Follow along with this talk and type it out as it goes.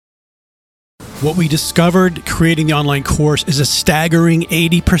What we discovered creating the online course is a staggering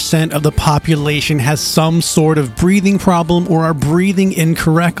 80% of the population has some sort of breathing problem or are breathing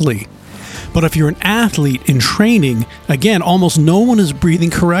incorrectly. But if you're an athlete in training, again, almost no one is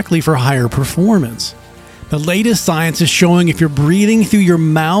breathing correctly for higher performance. The latest science is showing if you're breathing through your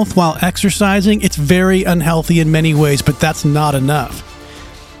mouth while exercising, it's very unhealthy in many ways, but that's not enough.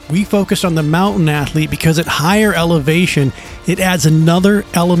 We focused on the mountain athlete because at higher elevation, it adds another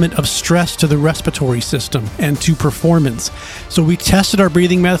element of stress to the respiratory system and to performance. So we tested our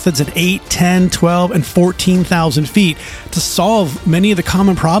breathing methods at 8, 10, 12, and 14,000 feet to solve many of the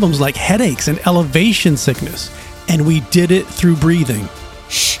common problems like headaches and elevation sickness. And we did it through breathing.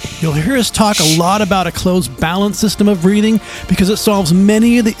 You'll hear us talk a lot about a closed balance system of breathing because it solves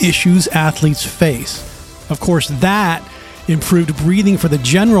many of the issues athletes face. Of course, that improved breathing for the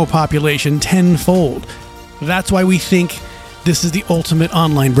general population tenfold. That's why we think this is the ultimate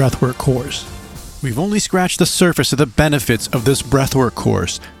online breathwork course. We've only scratched the surface of the benefits of this breathwork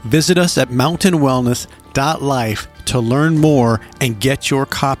course. Visit us at mountainwellness.life to learn more and get your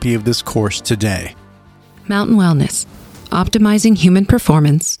copy of this course today. Mountain Wellness, optimizing human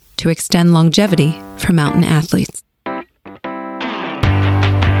performance to extend longevity for mountain athletes.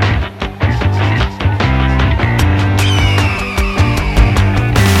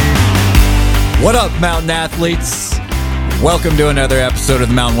 What up, mountain athletes? Welcome to another episode of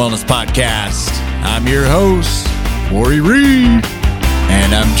the Mountain Wellness Podcast. I'm your host, Corey Reed,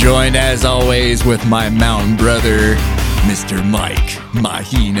 and I'm joined, as always, with my mountain brother, Mr. Mike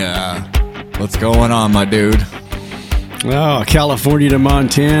Mahina. What's going on, my dude? Oh, California to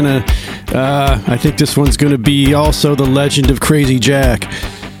Montana. I think this one's going to be also the legend of Crazy Jack.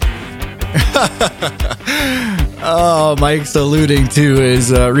 Oh, Mike's alluding to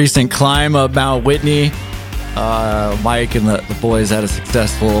his recent climb up Mount Whitney. Mike and the boys had a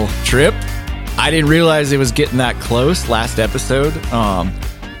successful trip. I didn't realize it was getting that close last episode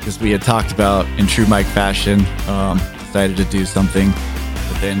because we had talked about, in true Mike fashion, decided to do something.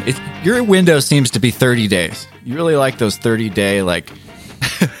 But then your window seems to be 30 days. You really like those 30-day, like,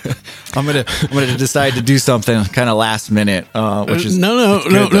 I'm gonna decide to do something kind of last minute, which is no.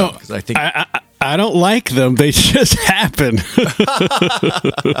 Because I think I don't like them. They just happen.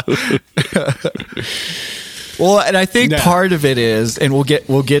 Well, and I think part of it is, and we'll get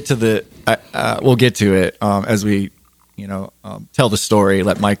to it as we, tell the story.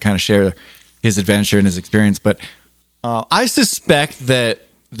 Let Mike kind of share his adventure and his experience. But I suspect that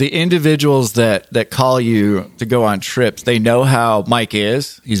the individuals that call you to go on trips, they know how Mike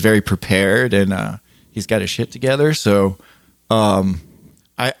is. He's very prepared and he's got his shit together. So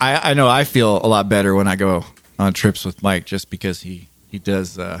I know I feel a lot better when I go on trips with Mike just because he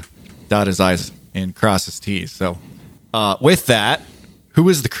does dot his I's and cross his T's. So with that, who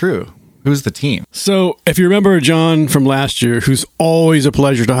is the crew? Who's the team? So if you remember John from last year, who's always a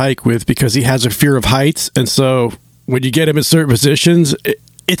pleasure to hike with because he has a fear of heights. And so when you get him in certain positions,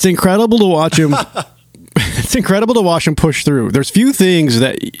 it's incredible to watch him. It's incredible to watch him push through. There's few things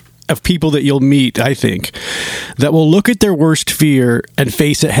of people that you'll meet, I think, that will look at their worst fear and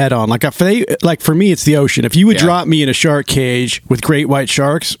face it head on. Like for me, it's the ocean. If you would drop me in a shark cage with great white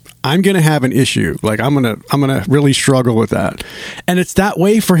sharks, I'm going to have an issue. Like I'm going to really struggle with that. And it's that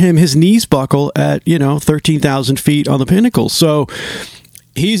way for him. His knees buckle at, 13,000 feet on the pinnacle. So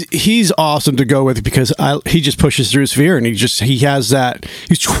he's awesome to go with because he just pushes through his fear and he has that.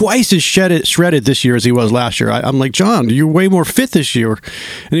 He's twice as shredded this year as he was last year. I'm like, John, you're way more fit this year.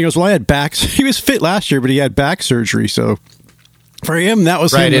 And he goes, well, I had he was fit last year, but he had back surgery. So for him, that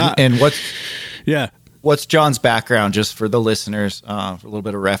was right. Him What's John's background, just for the listeners, for a little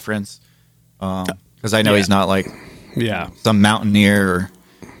bit of reference? Because I know he's not like some mountaineer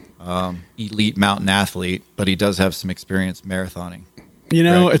or elite mountain athlete, but he does have some experience marathoning.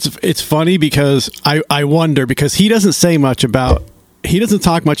 Right. It's funny because I wonder, because he doesn't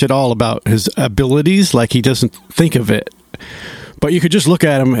talk much at all about his abilities. Like he doesn't think of it, but you could just look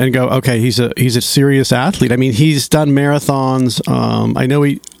at him and go, okay, he's a serious athlete. I mean, he's done marathons.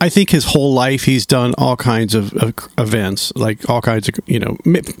 I think his whole life he's done all kinds of events, like all kinds of,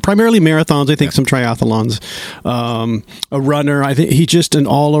 primarily marathons. I think some triathlons, a runner. I think he's just an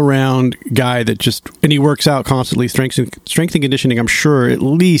all around guy and he works out constantly, strength and conditioning. I'm sure at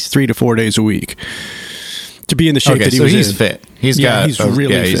least 3 to 4 days a week to be in the shape that he was in. He's fit. He's got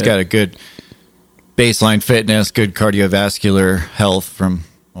a good baseline fitness, good cardiovascular health from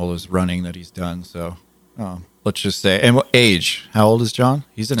all his running that he's done. So let's just say, and what age? How old is John?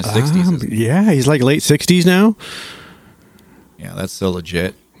 He's in his 60s. Yeah, he's like late 60s now. Yeah, that's so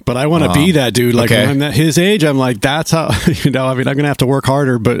legit. But I want to be that dude. Like when I'm at his age, I'm like, that's how, I'm going to have to work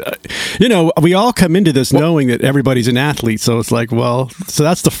harder. But we all come into this knowing that everybody's an athlete. So it's like, well, so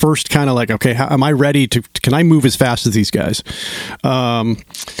that's the first kind of like, okay, am I ready can I move as fast as these guys?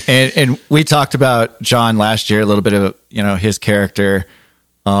 And we talked about John last year, a little bit of, his character.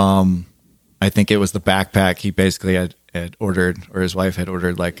 I think it was the backpack. He basically had ordered, or his wife had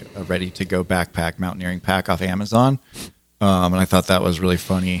ordered, like a ready to go backpack, mountaineering pack off Amazon. And I thought that was really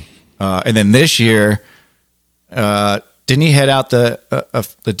funny. And then this year, didn't he head out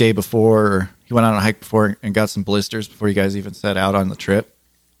the day before? Or he went on a hike before and got some blisters before you guys even set out on the trip?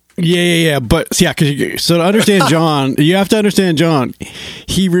 Yeah. But so to understand John, you have to understand John.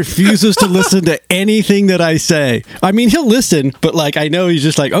 He refuses to listen to anything that I say. I mean, he'll listen, but like, I know he's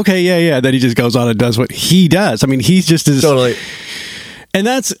just like, okay, yeah. Then he just goes on and does what he does. I mean, he's just as totally. And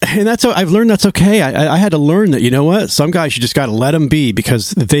that's I've learned that's okay. I had to learn that, you know what? Some guys, you just got to let them be,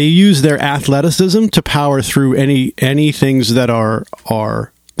 because they use their athleticism to power through any things that are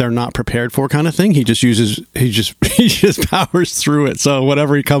they're not prepared for, kind of thing. He just powers through it. So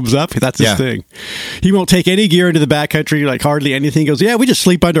whatever he comes up, that's his thing. He won't take any gear into the backcountry, like hardly anything. He goes, yeah, we just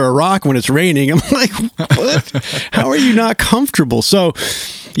sleep under a rock when it's raining. I'm like, what? How are you not comfortable? So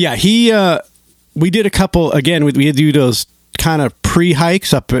yeah, we did a couple, again, we had to do those kind of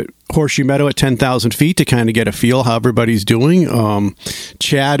pre-hikes up at Horseshoe Meadow at 10,000 feet to kind of get a feel how everybody's doing.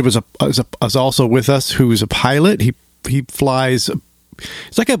 Chad was also with us, who's a pilot. He flies.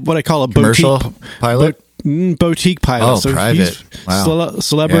 It's like what I call a commercial pilot. Boutique pilot. Oh, so private. He's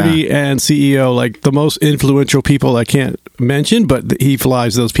celebrity and CEO, like the most influential people I can't mention, but he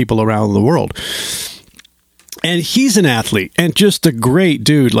flies those people around the world. And he's an athlete and just a great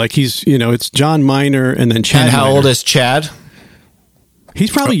dude. Like it's John Miner and then Chad. And how Miner. old is Chad? He's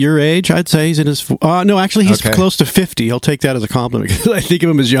probably your age. I'd say he's in his. No, actually, he's close to 50. I'll take that as a compliment, because I think of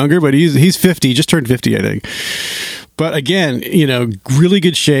him as younger, but he's 50. He just turned 50, I think. But again, really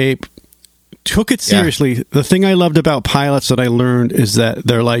good shape. Took it seriously. Yeah. The thing I loved about pilots that I learned is that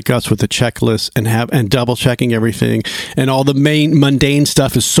they're like us with the checklist and double checking everything, and all the main mundane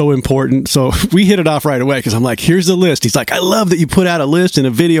stuff is so important. So we hit it off right away, because I'm like, here's the list. He's like, I love that you put out a list and a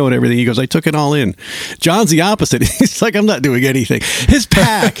video and everything. He goes, I took it all in. John's the opposite. He's like, I'm not doing anything. His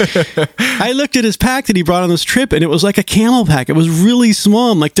pack. I looked at his pack that he brought on this trip, and it was like a camel pack. It was really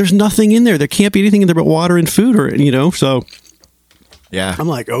small. I'm like, there's nothing in there. There can't be anything in there but water and food, so. Yeah. I'm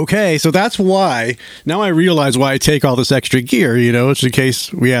like, okay, so that's why. Now I realize why I take all this extra gear, it's in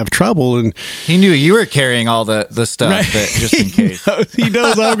case we have trouble. And he knew you were carrying all the stuff, right? Just in case. He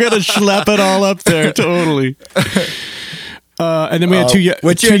knows I'm going to schlep it all up there, totally. And then we had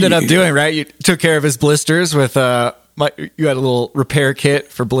what you ended up doing, right? You took care of his blisters with you had a little repair kit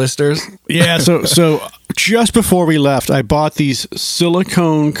for blisters. Yeah, so just before we left, I bought these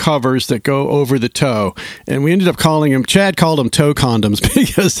silicone covers that go over the toe, and we ended up calling them. Chad called them toe condoms,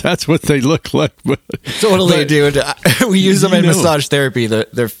 because that's what they look like. Totally, dude. We use them in massage therapy.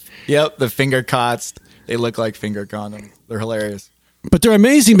 The finger cots. They look like finger condoms. They're hilarious. But they're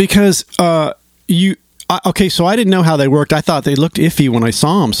amazing because so I didn't know how they worked. I thought they looked iffy when I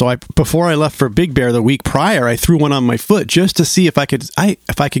saw them. So before I left for Big Bear the week prior, I threw one on my foot just to see if I could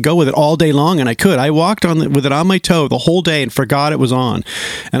go with it all day long, and I could. I walked with it on my toe the whole day and forgot it was on,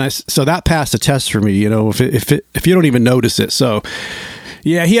 and so that passed a test for me. If you don't even notice it. So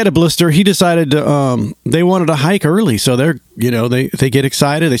yeah, he had a blister. He decided to, they wanted to hike early, so they get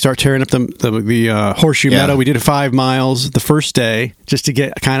excited. They start tearing up the Horseshoe Meadow. We did 5 miles the first day just to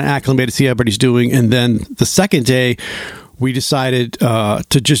get kind of acclimated, see how everybody's doing, and then the second day we decided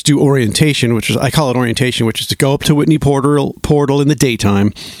to just do orientation, I call it orientation, which is to go up to Whitney Portal in the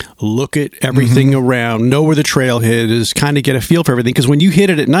daytime, look at everything around, know where the trailhead is, kind of get a feel for everything. Because when you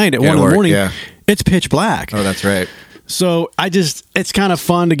hit it at night at 1 in the morning, it's pitch black. Oh, that's right. So it's kind of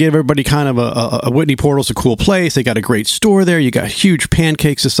fun to give everybody kind of a Whitney Portal's a cool place. They got a great store there. You got huge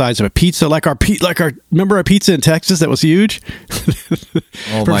pancakes the size of a pizza, remember our pizza in Texas that was huge?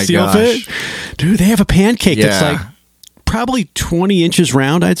 Oh my gosh. Dude, they have a pancake that's like probably 20 inches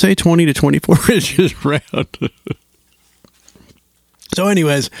round, I'd say 20 to 24 inches round. So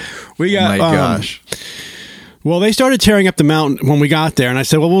anyways, we got, oh my gosh. Well, they started tearing up the mountain when we got there, and I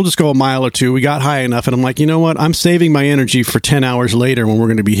said, well, we'll just go a mile or two. We got high enough, and I'm like, you know what? I'm saving my energy for 10 hours later when we're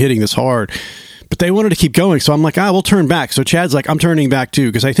going to be hitting this hard. But they wanted to keep going, so I'm like, we'll turn back. So Chad's like, I'm turning back too,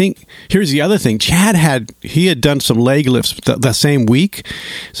 because I think, here's the other thing. Chad had done some leg lifts the same week,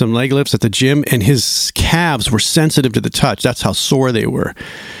 some leg lifts at the gym, and his calves were sensitive to the touch. That's how sore they were.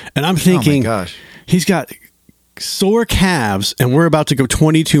 And I'm thinking, oh my gosh. He's got sore calves, and we're about to go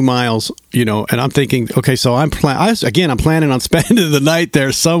 22 miles, and I'm thinking, okay, so I'm planning on spending the night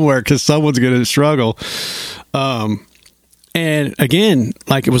there somewhere, because someone's going to struggle. And again,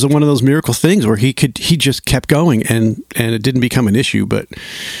 like it was one of those miracle things where he just kept going and it didn't become an issue. But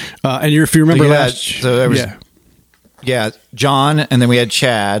and if you remember John, and then we had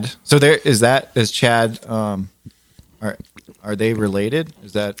Chad. So is Chad? Are they related?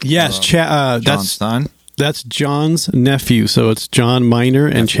 Is that yes? Chad, John's son. That's John's nephew. So it's John Miner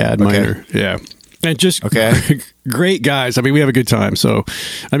and Chad Miner. Yeah. And just great guys. I mean, we have a good time. So,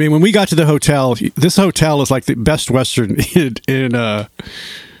 I mean, when we got to the hotel, this hotel is like the Best Western in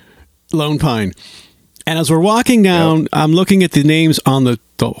Lone Pine. And as we're walking down, I'm looking at the names on the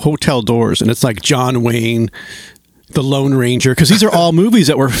hotel doors, and it's like John Wayne, the Lone Ranger, because these are all movies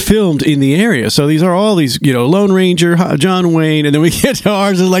that were filmed in the area. So these are all these, Lone Ranger, John Wayne, and then we get to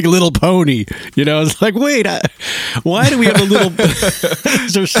ours is like Little Pony. It's like, wait, why do we have a little?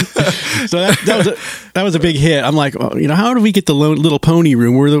 So that was a big hit. I'm like, how do we get the Little Pony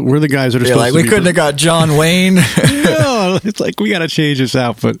room? We're the guys that are supposed to be. We couldn't have got John Wayne. No, it's like we got to change this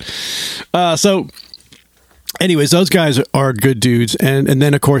outfit. So. Anyways, those guys are good dudes, and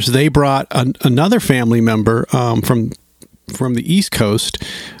then of course they brought another family member from the East Coast,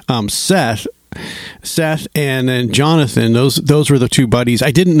 Seth, and then Jonathan. Those were the two buddies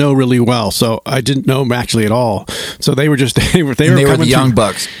I didn't know really well, so I didn't know them actually at all. So they were the young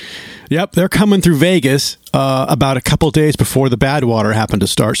bucks. Yep, they're coming through Vegas about a couple days before the Badwater happened to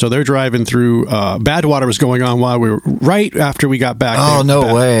start. So they're driving through. Badwater was going on while we were right after we got back. Oh,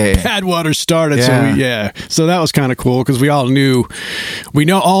 no way! Badwater started. Yeah. So that was kind of cool because we all knew.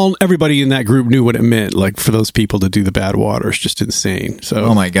 Everybody in that group knew what it meant. Like for those people to do the Badwater is just insane. So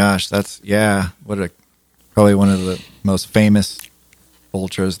oh my gosh, that's probably one of the most famous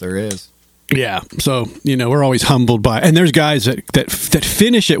ultras there is. Yeah, so we're always humbled by, and there's guys that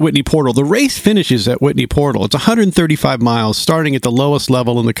finish at Whitney Portal. The race finishes at Whitney Portal. It's 135 miles, starting at the lowest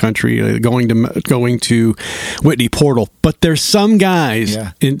level in the country, going to Whitney Portal. But there's some guys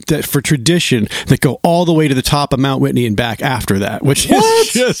that for tradition that go all the way to the top of Mount Whitney and back after that, which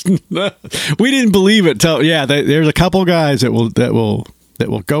is just we didn't believe it. There's a couple guys that will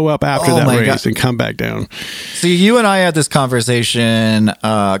go up after that race and come back down. See, you and I had this conversation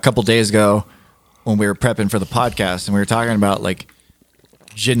a couple days ago when we were prepping for the podcast, and we were talking about like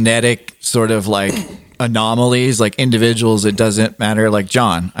genetic sort of like anomalies, like individuals. It doesn't matter. Like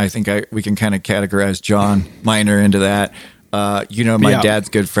John, I think we can kind of categorize John Miner into that. My dad's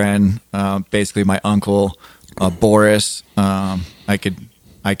good friend, basically my uncle, Boris. I think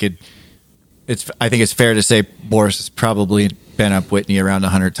it's fair to say Boris has probably been up Whitney around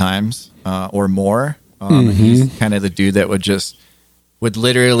 100 times or more. He's kind of the dude that would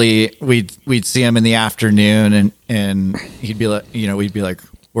literally we'd see him in the afternoon and he'd be like, we'd be like,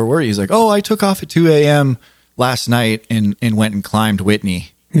 where were you? He's like, oh, I took off at 2 a.m. last night and went and climbed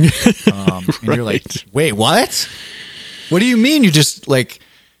Whitney. And you're like, wait, what? What do you mean? You just like.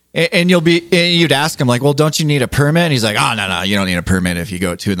 And you'd ask him like, well, don't you need a permit? And he's like, oh, no, you don't need a permit if you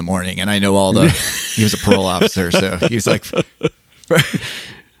go at 2 a.m. And I know he was a parole officer. So he's like,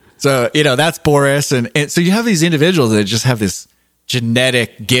 so, that's Boris. And so you have these individuals that just have this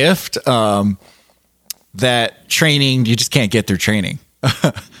genetic gift, that training, you just can't get through training.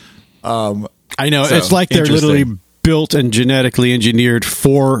 I know. So, it's like they're literally built and genetically engineered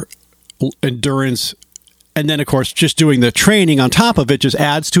for endurance. And then, of course, just doing the training on top of it just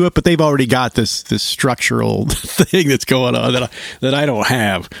adds to it. But they've already got this structural thing that's going on that I don't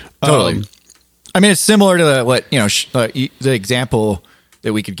have. Totally. I mean, it's similar to the example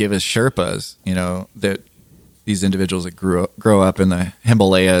that we could give as Sherpas. That these individuals that grow up in the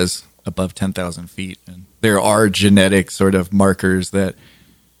Himalayas above 10,000 feet, and there are genetic sort of markers that,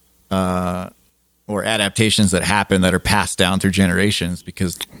 or adaptations that happen that are passed down through generations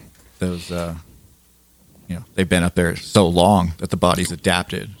because those. They've been up there so long that the body's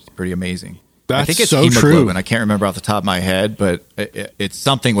adapted. It's pretty amazing. That's I think it's so hemoglobin. true. I can't remember off the top of my head, but it's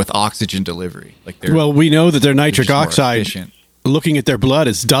something with oxygen delivery. We know that their nitric oxide, looking at their blood,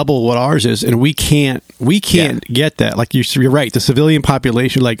 is double what ours is, and we can't get that. Like you're right. The civilian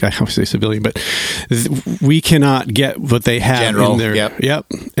population, like I always say civilian, but we cannot get what they have in there. Yep.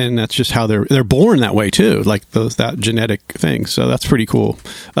 And that's just how they're born that way too. Like that genetic thing. So that's pretty cool.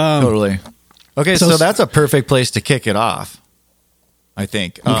 Totally. Okay, so that's a perfect place to kick it off, I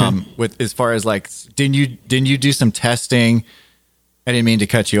think. Okay. With as far as like, didn't you do some testing? I didn't mean to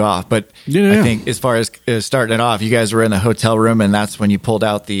cut you off, but I think as far as starting it off, you guys were in the hotel room, and that's when you pulled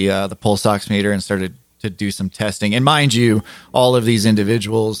out the pulse oximeter and started to do some testing. And mind you, all of these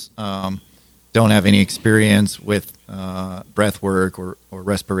individuals don't have any experience with breath work or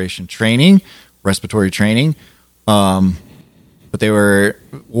respiratory training. But they were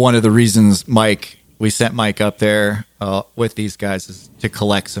one of the reasons we sent Mike up there with these guys is to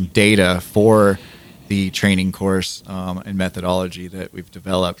collect some data for the training course and methodology that we've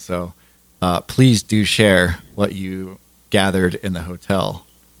developed. So please do share what you gathered in the hotel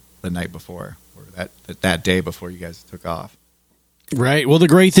the night before, or that day before you guys took off. Right. Well, the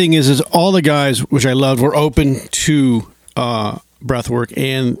great thing is all the guys, which I loved, were open to breathwork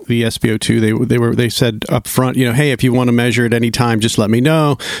and the SpO2. They said up front, hey, if you want to measure at any time, just let me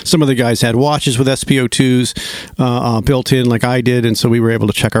know. Some of the guys had watches with SpO2s built in, like I did, and so we were able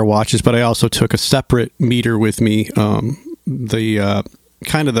to check our watches. But I also took a separate meter with me,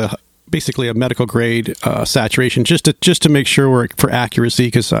 basically a medical grade saturation, just to make sure we're for accuracy,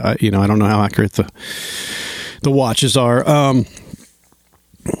 because I don't know how accurate the watches are.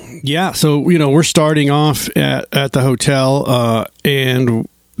 Yeah, so we're starting off at the hotel, and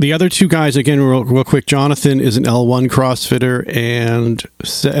the other two guys, again, real quick. Jonathan is an L1 CrossFitter and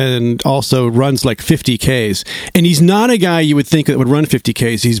also runs like 50Ks, and he's not a guy you would think that would run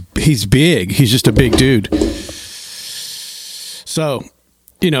 50Ks. He's big. He's just a big dude. So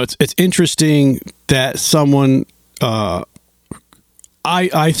it's interesting that someone.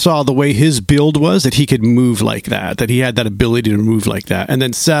 I saw the way his build was, that he could move like that he had that ability to move like that. And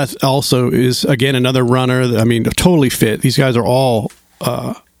then Seth also is, again, another runner. I mean, totally fit. These guys are all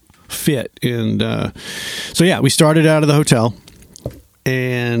fit. And so, yeah, we started out of the hotel,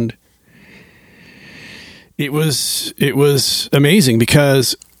 and it was amazing,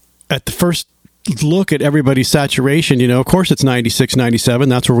 because at the first look at everybody's saturation, of course it's 96, 97.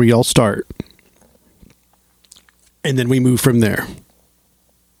 That's where we all start. And then we move from there.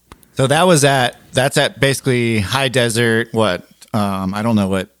 So that's at basically high desert. What? I don't know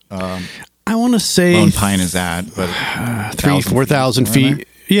what. I want to say Lone Pine is at, but 4,000 feet.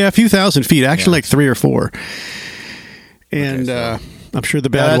 Yeah, a few thousand feet. Actually, like 3 or 4. And I'm sure the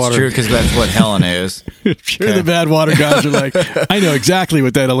bad water. That's true, because that's what Helena is. I'm sure the bad water guys are like, I know exactly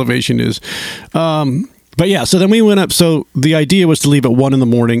what that elevation is. But yeah, so then we went up. So the idea was to leave at 1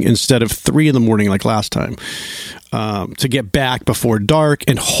 a.m. instead of 3 a.m. like last time, to get back before dark,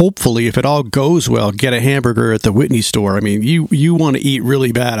 and hopefully, if it all goes well, get a hamburger at the Whitney store. I mean, you want to eat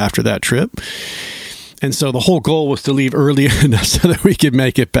really bad after that trip. And so the whole goal was to leave early enough so that we could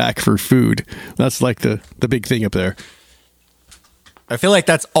make it back for food. That's like the big thing up there. I feel like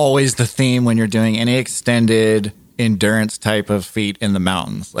that's always the theme when you're doing any extended endurance type of feat in the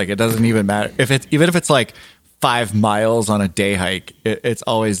mountains. Like, it doesn't even matter even if it's like 5 miles on a day hike. It's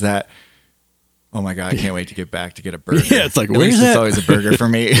always that, oh my god, I can't wait to get back to get a burger. Yeah, it's like, where's that? It's always a burger for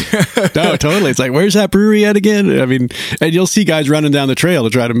me. No, totally. It's like, where's that brewery at again? I mean, and you'll see guys running down the trail to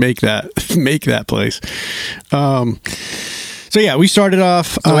try to make that place. So yeah, we started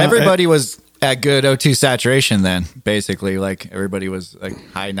off. So everybody was at good O2 saturation then, basically. Like, everybody was like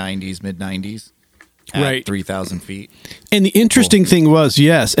high 90s, mid 90s. At right, 3,000 feet. And the interesting thing was,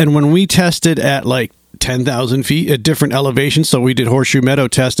 yes, and when we tested at like 10,000 feet at different elevations, so we did Horseshoe Meadow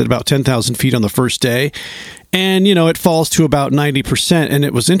test at about 10,000 feet on the first day, and it falls to about 90%. And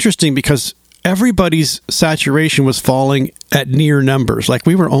it was interesting because everybody's saturation was falling at near numbers. Like,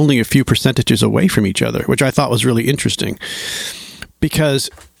 we were only a few percentages away from each other, which I thought was really interesting. Because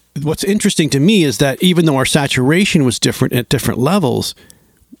what's interesting to me is that even though our saturation was different at different levels,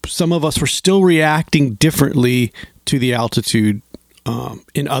 some of us were still reacting differently to the altitude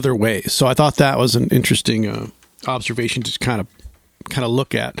in other ways. So I thought that was an interesting observation to kind of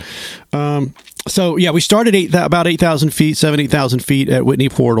look at. So yeah, we started about 8,000 feet, 8,000 feet at Whitney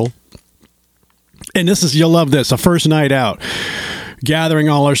Portal. And you'll love this, a first night out. Gathering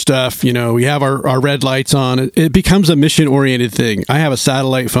all our stuff, we have our red lights on. It becomes a mission-oriented thing. I have a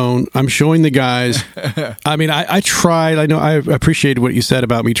satellite phone. I'm showing the guys. I mean, I tried. I know I appreciated what you said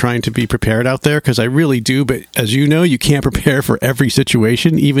about me trying to be prepared out there, because I really do. But as you know, you can't prepare for every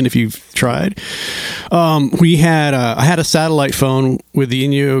situation, even if you've tried. I had a satellite phone with the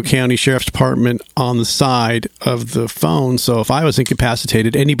Inyo County Sheriff's Department on the side of the phone. So if I was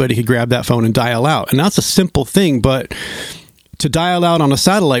incapacitated, anybody could grab that phone and dial out. And that's a simple thing, but to dial out on a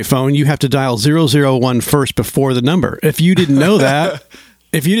satellite phone, you have to dial 001 first before the number. If you didn't know that,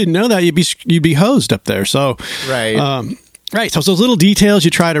 you'd be hosed up there. So right. Right. So those little details you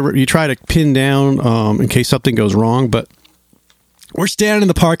try to pin down in case something goes wrong. But we're standing in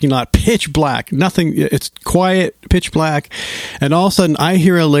the parking lot, pitch black, nothing. It's quiet, pitch black, and all of a sudden I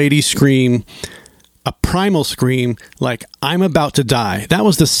hear a lady scream, a primal scream, like, I'm about to die. That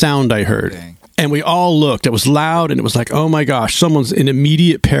was the sound I heard. Dang. And we all looked. It was loud, and it was like, oh my gosh, someone's in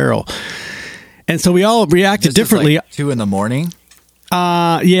immediate peril. And so we all reacted differently. Like 2 a.m?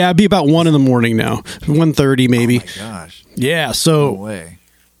 Yeah, it'd be about 1 a.m. now, 1:30 maybe. Oh my gosh. Yeah. So no way.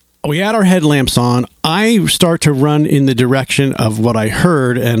 we had our headlamps on. I start to run in the direction of what I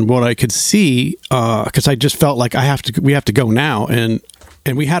heard and what I could see, because I just felt like we have to go now. And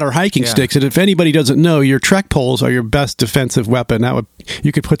we had our hiking sticks. And if anybody doesn't know, your trek poles are your best defensive weapon.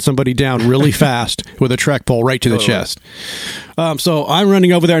 You could put somebody down really fast with a trek pole right to the chest. So I'm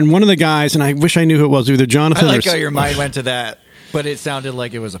running over there, and one of the guys, and I wish I knew who it was, either Jonathan I like or... how your mind went to that, but it sounded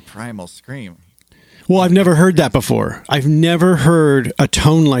like it was a primal scream. Well, I've never heard that before. I've never heard a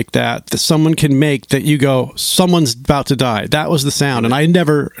tone like that someone can make that you go, someone's about to die. That was the sound. And I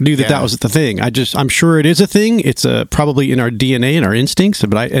never knew that was the thing. I'm sure it is a thing. It's probably in our DNA and our instincts,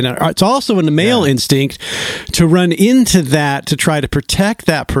 but it's also in the male instinct to run into that, to try to protect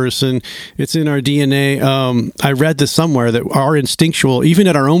that person. It's in our DNA. I read this somewhere that our instinctual, even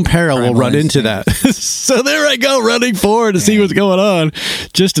at our own peril, will run into that. So there I go, running forward to see what's going on.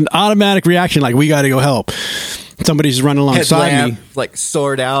 Just an automatic reaction, like, we got to go help. Somebody's running alongside me, like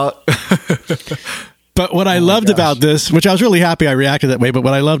sword out. But what I loved about this, which I was really happy I reacted that way, but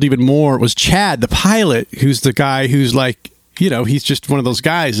what I loved even more was Chad, the pilot, who's the guy who's like, he's just one of those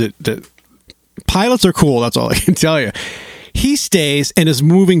guys that pilots are cool. That's all I can tell you. He stays and is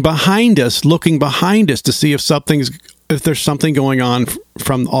moving behind us, looking behind us to see if there's something going on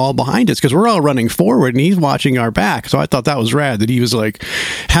from all behind us, because we're all running forward and he's watching our back. So I thought that was rad that he was like,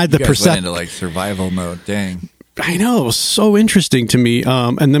 had the perception into like survival mode. Dang. I know, it was so interesting to me.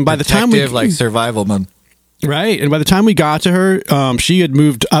 And then by the time like survival mode. Right. And by the time we got to her, she had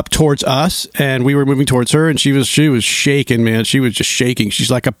moved up towards us and we were moving towards her, and she was shaking, man. She was just shaking.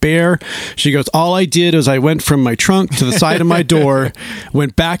 She's like a bear. She goes, all I did is I went from my trunk to the side of my door,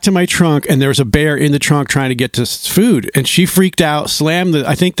 went back to my trunk, and there was a bear in the trunk trying to get to food. And she freaked out, she slammed the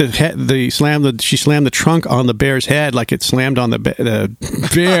trunk on the bear's head like it slammed on the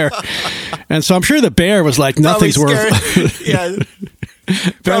bear. And so I'm sure the bear was like, nothing's worth. Yeah.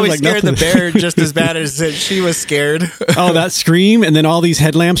 Probably scared the bear just as bad as she was scared. Oh, that scream, and then all these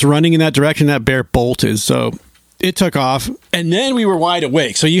headlamps running in that direction, that bear bolted. So it took off, and then we were wide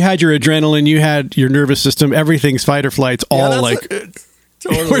awake. So you had your adrenaline, you had your nervous system, everything's fight or flight's all like...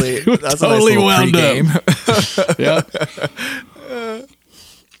 Totally. That's totally wound up. Yeah.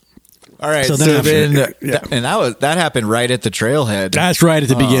 All right, so then, and that happened right at the trailhead. That's right at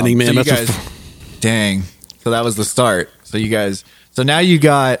the beginning, man. So dang. So that was the start. So now you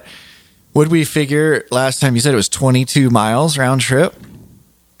got, what did we figure last time? You said it was 22 miles round trip?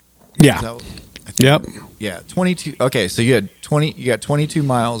 Yeah. Yep. Yeah, 22. Okay, so you got 22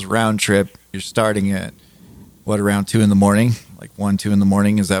 miles round trip. You're starting at, around 2 in the morning? Like 1, 2 in the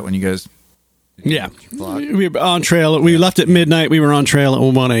morning? Is that when you guys... Yeah. We were on trail. We left at midnight. We were on trail at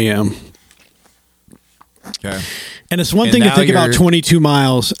 1 a.m. Okay. And it's one thing to think about 22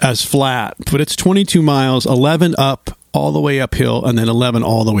 miles as flat, but it's 22 miles, 11 up, all the way uphill, and then 11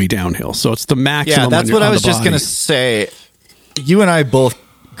 all the way downhill. So it's the maximum. Yeah, that's what I was just going to say. You and I both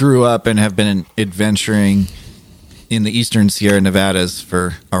grew up and have been adventuring in the eastern Sierra Nevadas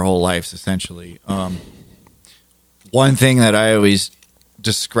for our whole lives, essentially. One thing that I always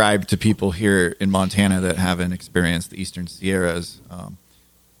describe to people here in Montana that haven't experienced the eastern Sierras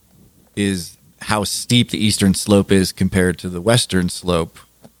is how steep the eastern slope is compared to the western slope.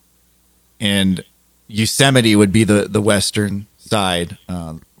 And Yosemite would be the western side,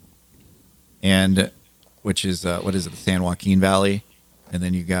 and which is what is it, the San Joaquin Valley, and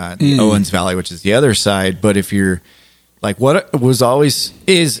then you got the Owens Valley, which is the other side. But if you're like, what was always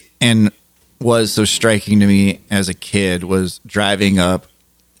is and was so striking to me as a kid was driving up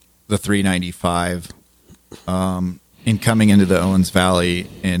the 395 and coming into the Owens Valley,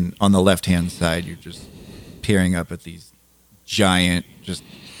 and on the left hand side you're just peering up at these giant just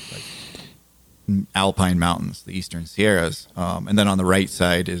alpine mountains, the eastern Sierras, and then on the right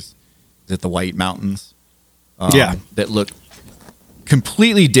side is it the White Mountains, that look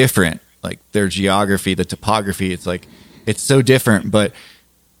completely different, like their geography, the topography, it's so different, but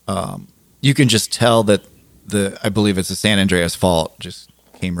you can just tell that I believe it's the San Andreas Fault just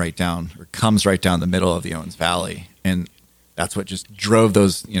came right down, or comes right down the middle of the Owens Valley, and that's what just drove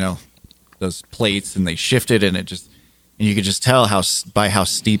those plates, and they shifted, and and you could just tell by how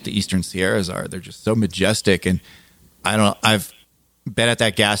steep the eastern Sierras are. They're just so majestic. And I've been at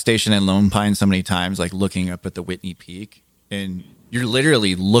that gas station in Lone Pine so many times, like looking up at the Whitney Peak, and you're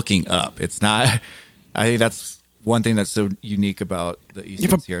literally looking up. It's not, I think that's one thing that's so unique about the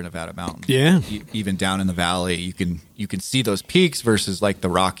eastern Sierra Nevada mountains. Yeah. Even down in the valley, you can see those peaks versus like the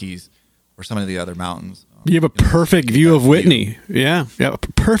Rockies or some of the other mountains. You have a perfect view of Whitney. Yeah. A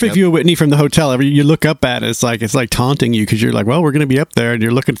perfect view of Whitney from the hotel. You look up at it, it's like taunting you, because you're like, well, we're going to be up there, and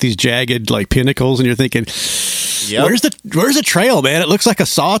you're looking at these jagged like pinnacles, and you're thinking, Yep. Where's the trail, man? It looks like a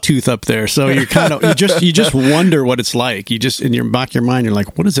sawtooth up there. So you're kind of you just wonder what it's like. You just in your back of your mind, you're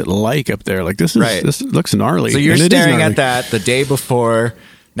like, what is it like up there? Like this looks gnarly. So you're staring at that the day before.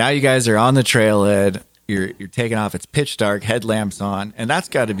 Now you guys are on the trailhead. You're taking off. It's pitch dark, headlamps on, and that's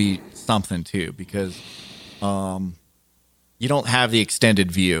got to be something too, because you don't have the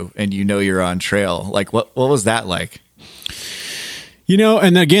extended view, and you're on trail. Like what was that like?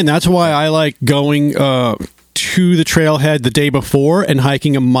 And again, that's why I like going to the trailhead the day before and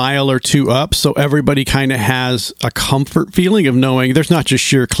hiking a mile or two up, so everybody kind of has a comfort feeling of knowing there's not just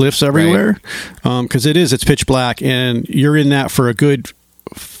sheer cliffs everywhere, because it's pitch black, and you're in that for a good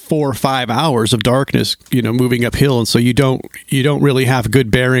 4 or 5 hours of darkness, moving uphill, and so you don't really have good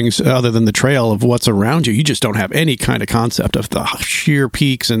bearings other than the trail of what's around you. You just don't have any kind of concept of the sheer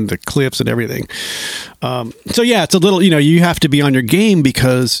peaks and the cliffs and everything. So yeah, it's a little, you have to be on your game,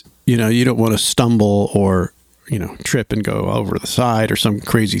 because you don't want to stumble or trip and go over the side or some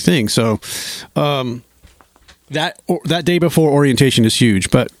crazy thing. So that day before orientation is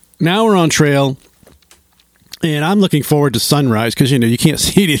huge. But now we're on trail. And I'm looking forward to sunrise, because, you can't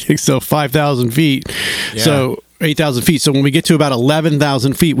see anything. So 5,000 feet. Yeah. So 8,000 feet. So when we get to about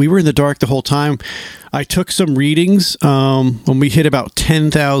 11,000 feet, we were in the dark the whole time. I took some readings when we hit about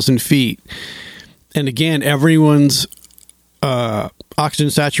 10,000 feet. And again, everyone's oxygen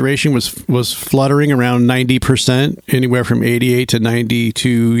saturation was fluttering around 90%, anywhere from 88 to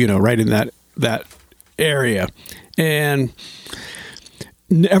 92, right in that area. And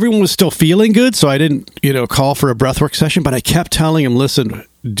everyone was still feeling good, so I didn't, call for a breathwork session, but I kept telling him, listen,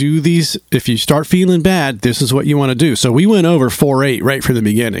 do these. If you start feeling bad, this is what you want to do. So we went over 4-8 right from the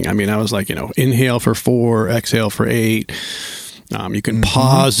beginning. I mean, I was like, inhale for 4, exhale for 8. You can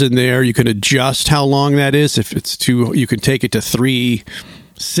pause in there. You can adjust how long that is. If it's too, you can take it to 3-6,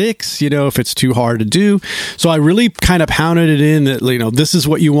 if it's too hard to do. So I really kind of pounded it in that, this is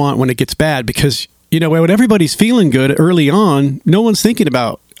what you want when it gets bad, because when everybody's feeling good early on, no one's thinking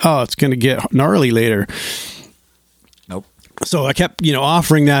about, it's going to get gnarly later. Nope. So I kept,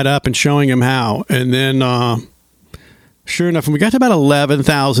 offering that up and showing him how. And then, sure enough, when we got to about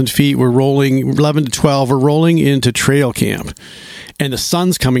 11,000 feet, we're rolling 11 to 12. We're rolling into trail camp, and the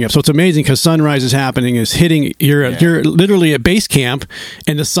sun's coming up. So it's amazing, because sunrise is happening, is hitting. You're literally at base camp,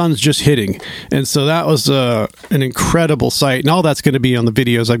 and the sun's just hitting. And so that was an incredible sight. And all that's going to be on the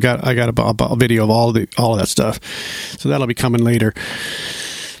videos. I got a video of all of that stuff. So that'll be coming later.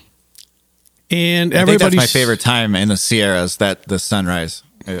 And I think that's my favorite time in the Sierras, that the sunrise,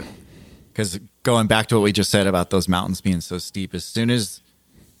 because going back to what we just said about those mountains being so steep, as soon as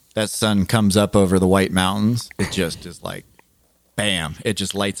that sun comes up over the White Mountains, it just is like, bam, it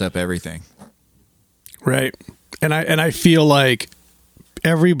just lights up everything. Right. And I feel like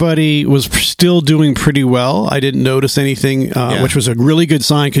everybody was still doing pretty well. I didn't notice anything, which was a really good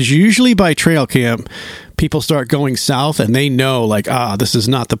sign, because usually by trail camp, people start going south and they know, like, this is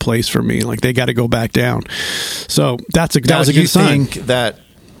not the place for me. Like, they got to go back down. So that was a good sign. Think that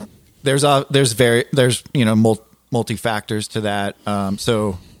there's multi factors to that.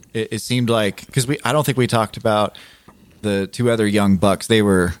 So it seemed like, because I don't think we talked about the two other young bucks. They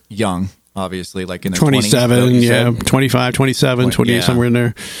were young, obviously, like in their 27, 20s, 25, 27, 28, somewhere in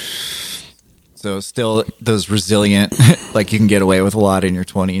there. So still those resilient, like you can get away with a lot in your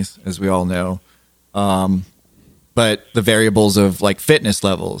 20s, as we all know. But the variables of like fitness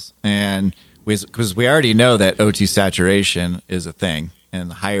levels, and because we already know that O2 saturation is a thing,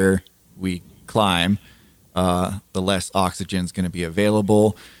 and the higher we climb, the less oxygen is going to be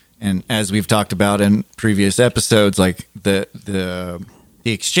available. And as we've talked about in previous episodes, like the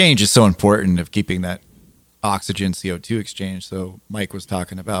exchange is so important of keeping that oxygen CO2 exchange. So Mike was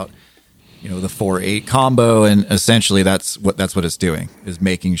talking about, the 4-8 combo, and essentially that's what it's doing, is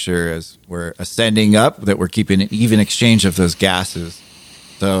making sure as we're ascending up that we're keeping an even exchange of those gases.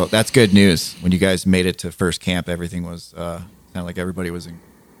 So that's good news. When you guys made it to first camp, everything was kind of like everybody was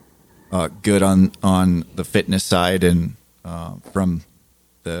good on the fitness side, and from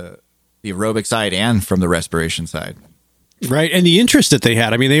the aerobic side and from the respiration side. Right. And the interest that they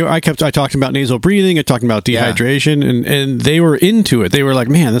had. I mean, I talked about nasal breathing, I talked about dehydration, and they were into it. They were like,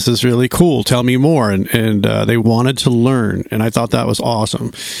 man, this is really cool. Tell me more. And they wanted to learn. And I thought that was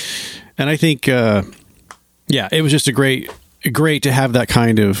awesome. And I think, it was just great to have that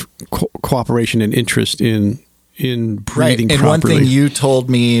kind of cooperation and interest in breathing and properly. One thing you told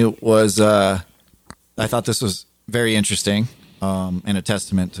me was, I thought this was very interesting, and a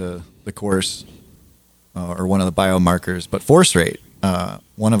testament to the course, or one of the biomarkers, but force rate.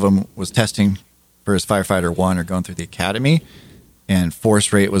 One of them was testing for his firefighter 1, or going through the academy, and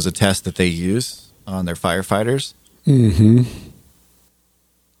force rate was a test that they use on their firefighters. Mm-hmm.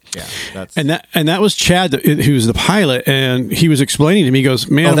 Yeah, that's And that was Chad, who was the pilot, and he was explaining to me. He goes,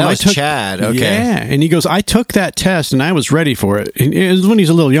 "Man, that when was Chad. Okay, yeah." And he goes, "I took that test, and I was ready for it." And it was when he's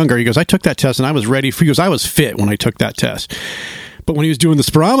a little younger. He goes, "I took that test, and I was ready for." He goes, "I was fit when I took that test." But when he was doing the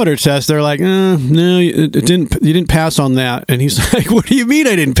spirometer test, they're like, "No, it didn't. You didn't pass on that." And he's like, "What do you mean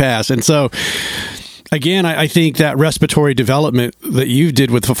I didn't pass?" And so, again, I think that respiratory development that you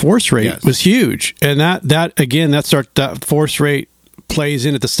did with the force rate was huge, and that force rate plays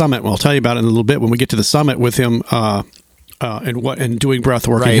in at the summit. Well, I'll tell you about it in a little bit when we get to the summit with him and doing breath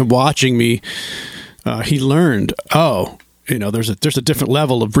work and him watching me. He learned, there's a different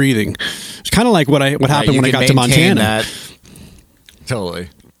level of breathing. It's kind of like what happened when I got to Montana. That. Totally.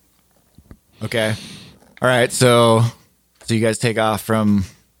 Okay. All right. So you guys take off from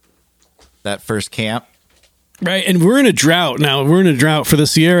that first camp. Right, and we're in a drought now. We're in a drought for the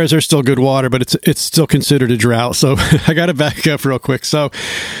Sierras. There's still good water, but it's still considered a drought. So I got to back up real quick. So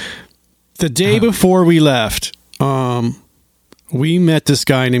the day before we left, we met this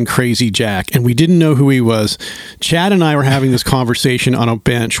guy named Crazy Jack, and we didn't know who he was. Chad and I were having this conversation on a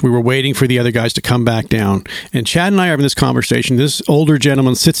bench. We were waiting for the other guys to come back down, and Chad and I are having this conversation. This older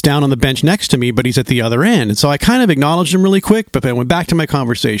gentleman sits down on the bench next to me, but he's at the other end. And so I kind of acknowledged him really quick, but then went back to my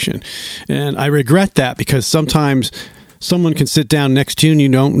conversation. And I regret that because sometimes someone can sit down next to you and you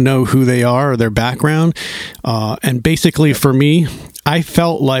don't know who they are or their background. And basically for me, I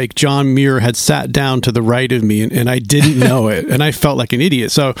felt like John Muir had sat down to the right of me and I didn't know it. And I felt like an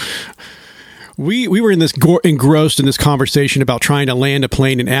idiot. So we were in this engrossed in this conversation about trying to land a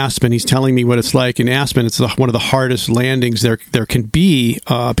plane in Aspen. He's telling me what it's like in Aspen. It's one of the hardest landings there can be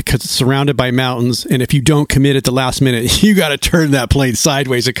because it's surrounded by mountains. And if you don't commit at the last minute, you got to turn that plane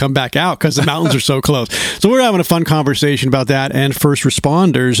sideways and come back out because the mountains are so close. So we're having a fun conversation about that and first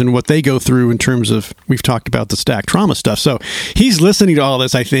responders and what they go through in terms of, we've talked about the stack trauma stuff. So he's listening to all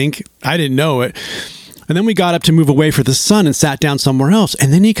this, I think. I didn't know it. And then we got up to move away for the sun and sat down somewhere else.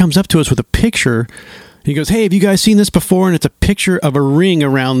 And then he comes up to us with a picture. He goes, "Hey, have you guys seen this before?" And it's a picture of a ring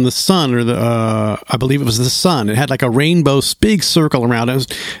around the sun, or I believe it was the sun. It had like a rainbow, big circle around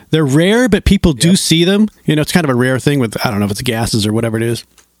it. They're rare, but people do see them. It's kind of a rare thing with, I don't know if it's gases or whatever it is.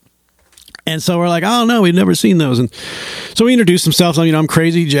 And so we're like, "Oh no, we've never seen those." And so he introduced himself. I'm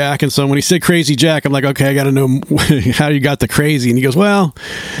Crazy Jack. And so when he said Crazy Jack, I'm like, "Okay, I got to know how you got the crazy." And he goes, "Well,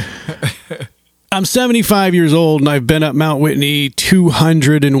 I'm 75 years old and I've been up Mount Whitney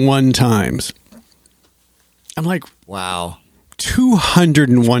 201 times. I'm like, wow,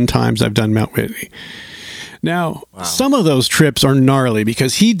 201 times I've done Mount Whitney. Now, Some of those trips are gnarly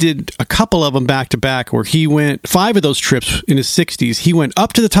because he did a couple of them back to back where he went 5 of those trips in his 60s. He went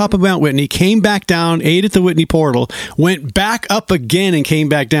up to the top of Mount Whitney, came back down, ate at the Whitney Portal, went back up again and came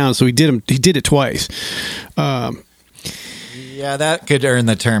back down. So he did it twice. Yeah, that could earn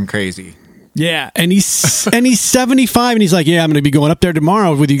the term crazy. Yeah, and he's 75, and he's like, "Yeah, I'm going to be going up there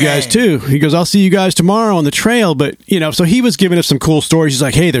tomorrow with you guys too." He goes, "I'll see you guys tomorrow on the trail." But so he was giving us some cool stories. He's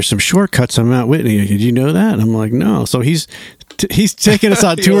like, "Hey, there's some shortcuts on Mount Whitney. Did you know that?" And I'm like, "No." So he's taking us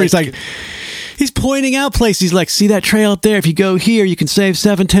on tour. He's like, he's pointing out places. He's like, "See that trail up there? If you go here, you can save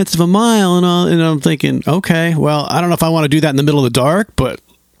 0.7 of a mile." And all. And I'm thinking, okay, well, I don't know if I want to do that in the middle of the dark, but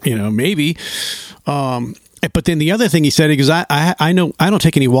maybe. But then the other thing he said, he goes, I know I don't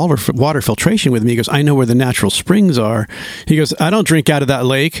take any water filtration with me. He goes, "I know where the natural springs are." He goes, "I don't drink out of that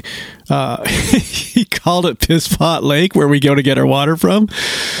lake." He called it Piss Pot Lake, where we go to get our water from.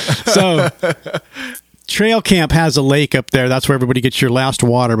 So Trail Camp has a lake up there. That's where everybody gets your last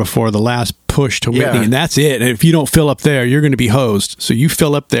water before the last push to Whitney. And that's it. And if you don't fill up there, you're going to be hosed. So you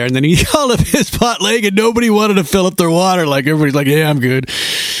fill up there. And then he called it Piss Pot Lake, and nobody wanted to fill up their water. Like everybody's like, "Yeah, I'm good."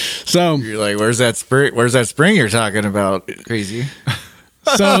 So you're like, "Where's that spring? Where's that spring you're talking about?" Crazy.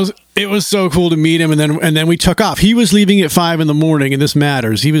 So it was so cool to meet him, and then we took off. He was leaving at 5 a.m, and this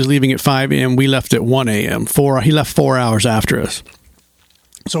matters. He was leaving at 5 a.m. We left at 1 a.m. He left 4 hours after us.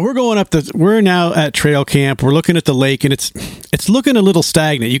 So we're going up we're now at Trail Camp. We're looking at the lake, and it's looking a little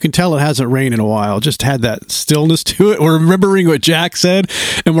stagnant. You can tell it hasn't rained in a while. It just had that stillness to it. We're remembering what Jack said,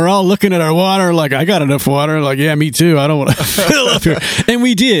 and we're all looking at our water like, "I got enough water." Like, "Yeah, me too. I don't want to fill up here." And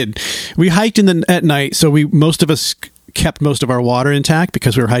we did. We hiked at night, so most of us kept most of our water intact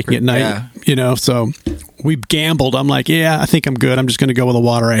because we were hiking at night. Yeah. So we gambled. I'm like, "Yeah, I think I'm good. I'm just going to go with the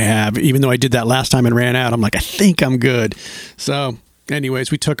water I have." Even though I did that last time and ran out, I'm like, "I think I'm good." So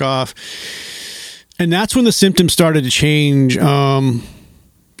anyways, we took off, and that's when the symptoms started to change. I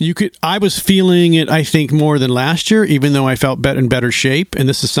was feeling it, I think, more than last year, even though I felt in better shape. And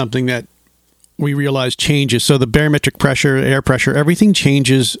this is something that we realized changes. So the barometric pressure, air pressure, everything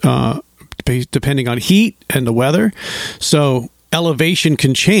changes depending on heat and the weather. So elevation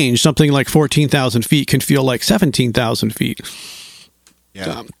can change. Something like 14,000 feet can feel like 17,000 feet.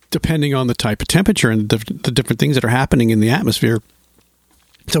 Yeah. Depending on the type of temperature and the different things that are happening in the atmosphere.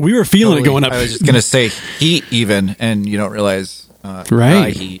 So we were feeling it going up. I was just going to say heat even, and you don't realize dry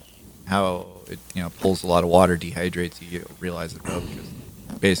heat, how it pulls a lot of water, dehydrates you. You don't realize it though, because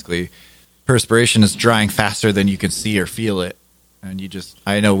basically perspiration is drying faster than you can see or feel it. And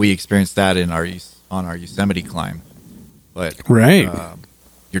I know we experienced that on our Yosemite climb. But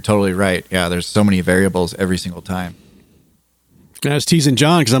you're totally right. Yeah, there's so many variables every single time. I was teasing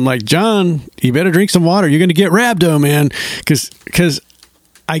John because I'm like, John, you better drink some water. You're going to get rhabdo, man. Because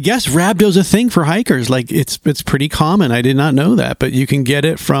I guess rhabdo's a thing for hikers. Like it's pretty common. I did not know that, but you can get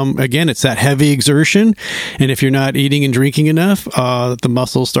it from, again, it's that heavy exertion. And if you're not eating and drinking enough, the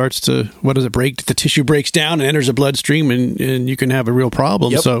muscle starts to, break? The tissue breaks down and enters the bloodstream and you can have a real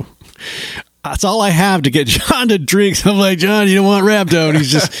problem. Yep. So that's all I have to get John to drink. So I'm like, John, you don't want rhabdo. And he's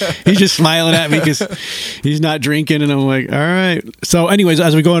just smiling at me because he's not drinking. And I'm like, all right. So anyways,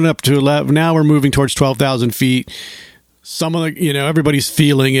 as we're going up to 11, now we're moving towards 12,000 feet. Some of the, everybody's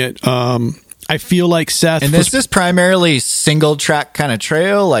feeling it. I feel like Seth. And is this primarily single track kind of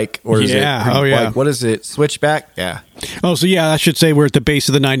trail? Or is it, what is it? Switchback? Yeah. Oh, so yeah, I should say we're at the base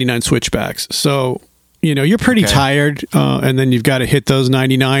of the 99 switchbacks. So, you're pretty tired, and then you've got to hit those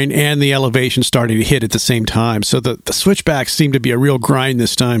 99 and the elevation starting to hit at the same time. So the switchbacks seem to be a real grind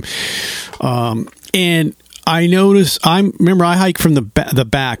this time. And I notice I hike from the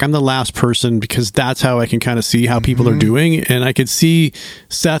back. I'm the last person because that's how I can kind of see how people are doing. And I could see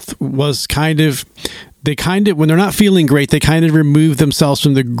Seth was when they're not feeling great, they kind of remove themselves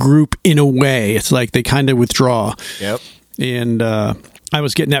from the group in a way. It's like they kind of withdraw. Yep. And, I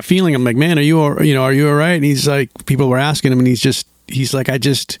was getting that feeling. I'm like, man, are you all right? And he's like, people were asking him and he's like, I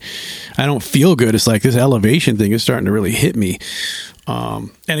don't feel good. It's like this elevation thing is starting to really hit me.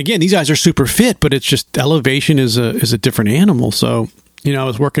 And again, these guys are super fit, but it's just elevation is a different animal. So, I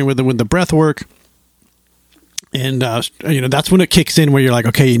was working with the breath work and, that's when it kicks in where you're like,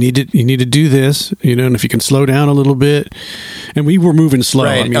 okay, you need to do this, and if you can slow down a little bit. And we were moving slow.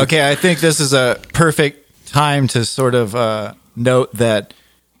 Right. Okay. I think this is a perfect time to sort of, note that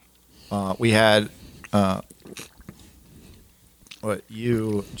we had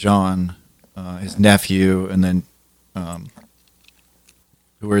John, his nephew, and then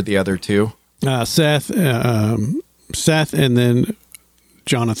who were the other two? Seth, and then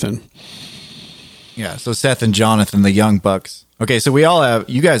Jonathan. Yeah, so Seth and Jonathan, the young bucks. Okay, so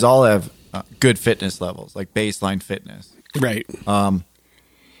you guys all have good fitness levels, like baseline fitness, right?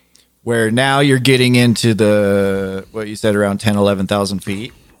 Where now you're getting into what you said, around 10, 11,000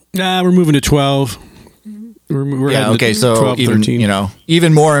 feet. Nah, we're moving to 12. We're okay, so 12, even 13.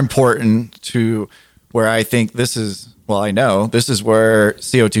 Even more important to where I think this is. Well, I know this is where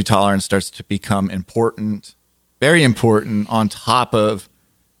CO2 tolerance starts to become important, very important, on top of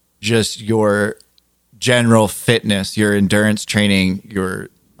just your general fitness, your endurance training, your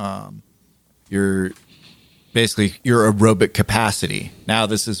basically your aerobic capacity. Now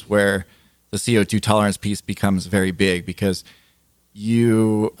this is where the CO2 tolerance piece becomes very big because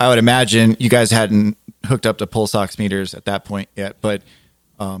I would imagine you guys hadn't hooked up to pulse ox meters at that point yet, but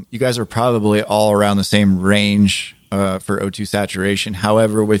you guys are probably all around the same range for O2 saturation.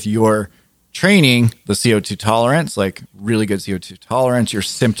 However, with your training, the CO2 tolerance, like really good CO2 tolerance, your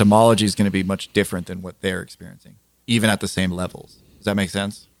symptomology is going to be much different than what they're experiencing, even at the same levels. Does that make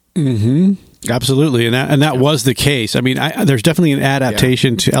sense? Mm-hmm. Absolutely, and that was the case. I mean, there's definitely an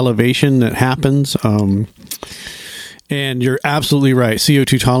adaptation to elevation that happens. And you're absolutely right.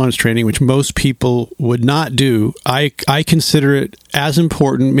 CO2 tolerance training, which most people would not do, I consider it as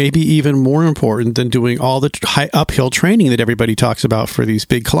important, maybe even more important than doing all the high uphill training that everybody talks about for these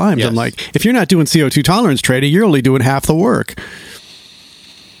big climbs. Yes. I'm like, if you're not doing CO2 tolerance training, you're only doing half the work.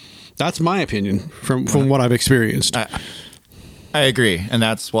 That's my opinion from what I've experienced. I agree. And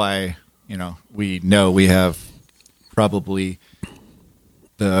that's why, we know we have probably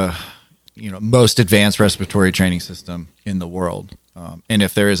the most advanced respiratory training system in the world. And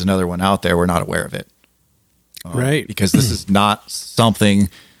if there is another one out there, we're not aware of it. Right. Because this is not something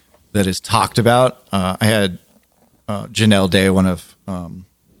that is talked about. I had Janelle Day, one of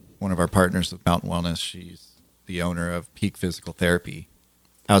our partners with Mountain Wellness. She's the owner of Peak Physical Therapy,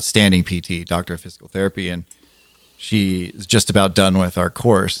 outstanding PT, doctor of physical therapy. And she is just about done with our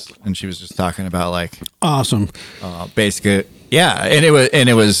course. And she was just talking about awesome. Basically, yeah, and it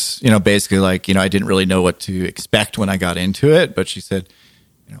was basically I didn't really know what to expect when I got into it, but she said,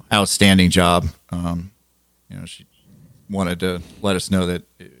 outstanding job. She wanted to let us know that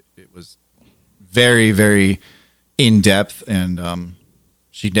it was very, very in depth, and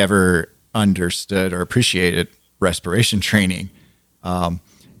she never understood or appreciated respiration training.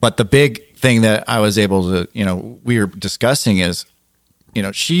 But the big thing that I was able to, we were discussing is,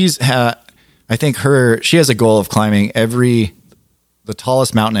 she has a goal of climbing the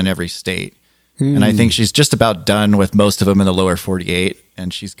tallest mountain in every state. And I think she's just about done with most of them in the lower 48.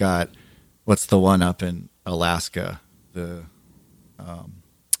 And she's got, what's the one up in Alaska? The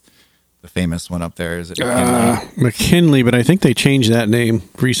famous one up there. Is it McKinley? McKinley, but I think they changed that name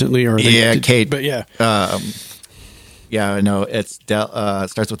recently. Kate. But yeah. No, it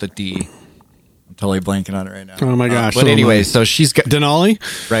starts with a D. I'm totally blanking on it right now. Oh my gosh. But anyway, so she's got Denali?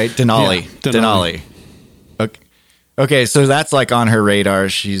 Right? Denali. Yeah, Denali. Okay, so that's like on her radar.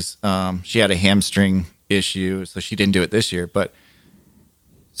 She had a hamstring issue, so she didn't do it this year. But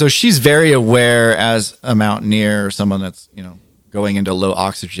so she's very aware as a mountaineer, or someone that's going into low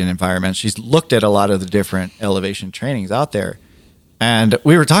oxygen environments. She's looked at a lot of the different elevation trainings out there, and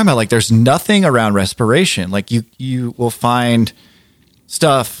we were talking about like there's nothing around respiration. Like you will find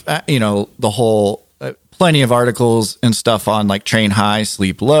stuff, the whole plenty of articles and stuff on like train high,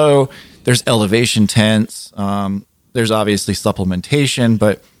 sleep low. There's elevation tents. There's obviously supplementation,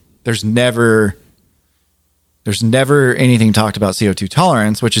 but there's never anything talked about CO2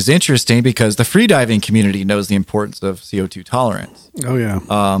 tolerance, which is interesting because the freediving community knows the importance of CO2 tolerance. Oh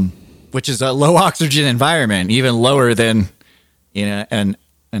yeah. Which is a low oxygen environment, even lower than an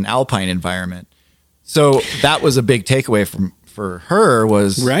alpine environment. So that was a big takeaway for her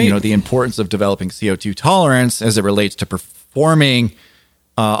was the importance of developing CO2 tolerance as it relates to performing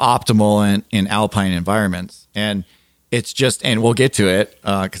optimal in alpine environments. And it's just, and we'll get to it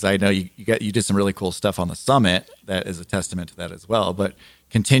because I know you did some really cool stuff on the summit that is a testament to that as well. But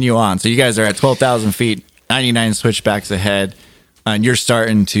continue on. So you guys are at 12,000 feet, 99 switchbacks ahead, and you're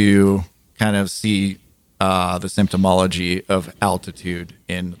starting to kind of see the symptomology of altitude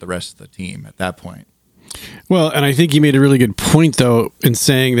in the rest of the team at that point. Well, and I think you made a really good point, though, in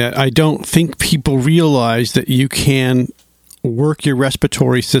saying that I don't think people realize that you can work your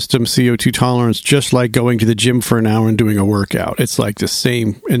respiratory system CO2 tolerance just like going to the gym for an hour and doing a workout. It's like the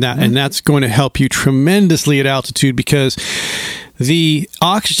same, and that's going to help you tremendously at altitude because the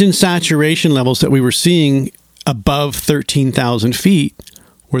oxygen saturation levels that we were seeing above 13,000 feet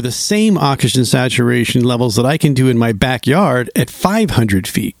were the same oxygen saturation levels that I can do in my backyard at 500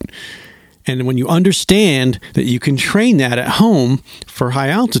 feet. And when you understand that you can train that at home for high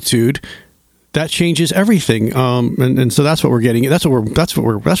altitude, that changes everything. And so that's what we're getting. That's where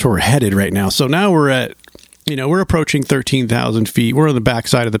we're headed right now. So now we're at, we're approaching 13,000 feet. We're on the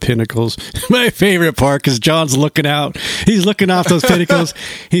backside of the pinnacles. My favorite part, because John's looking out. He's looking off those pinnacles.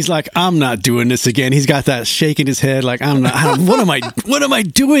 He's like, I'm not doing this again. He's got that shaking his head like, what am I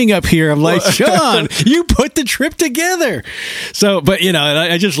doing up here? I'm like, John, you put the trip together. So, but and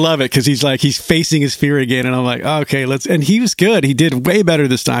I just love it because he's facing his fear again. And I'm like, okay, and he was good. He did way better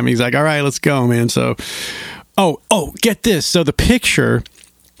this time. He's like, all right, let's go, man. So, get this. So the picture.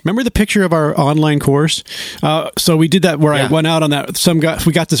 Remember the picture of our online course? So we did that where I went out on that.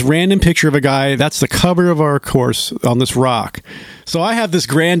 We got this random picture of a guy. That's the cover of our course on this rock. So I have this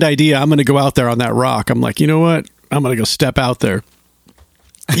grand idea. I'm going to go out there on that rock. I'm like, you know what? I'm going to go step out there.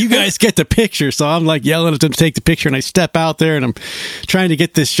 You guys get the picture. So I'm like yelling at them to take the picture, and I step out there and I'm trying to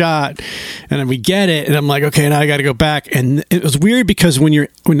get this shot, and then we get it, and I'm like, okay, now I got to go back. And it was weird because when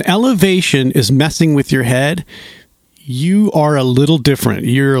elevation is messing with your head, you are a little different.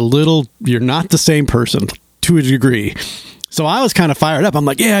 You're not the same person to a degree. So I was kind of fired up. I'm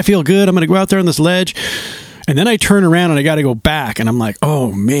like, yeah, I feel good. I'm going to go out there on this ledge. And then I turn around and I got to go back. And I'm like,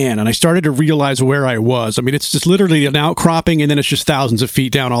 oh, man. And I started to realize where I was. I mean, it's just literally an outcropping, and then it's just thousands of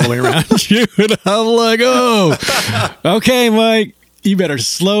feet down all the way around you. And I'm like, oh, okay, Mike, you better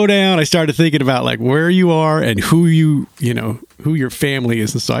slow down. I started thinking about like where you are and who who your family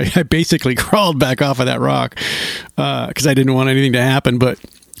is. And so I basically crawled back off of that rock because I didn't want anything to happen. But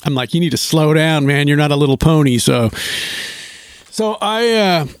I'm like, you need to slow down, man. You're not a little pony. So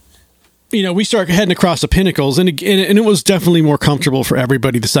I, we start heading across the pinnacles, and it was definitely more comfortable for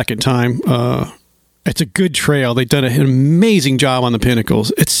everybody the second time. It's a good trail. They've done an amazing job on the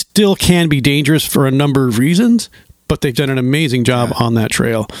pinnacles. It still can be dangerous for a number of reasons, but they've done an amazing job on that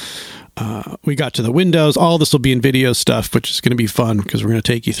trail. We got to the windows. All this will be in video stuff, which is going to be fun because we're going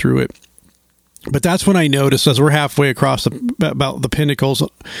to take you through it. But that's when I noticed, as we're halfway across about the pinnacles,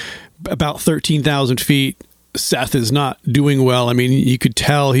 about 13,000 feet, Seth is not doing well. I mean, you could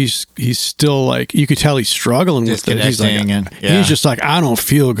tell he's still like, you could tell he's struggling with it. He's like, he's just like, I don't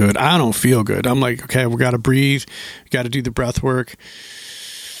feel good. I'm like, okay, we got to breathe. We got to do the breath work.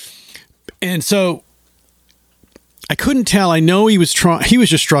 And so I couldn't tell. I know he was trying. He was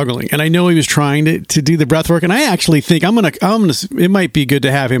just struggling, and I know he was trying to do the breath work. And I actually think I'm gonna. It might be good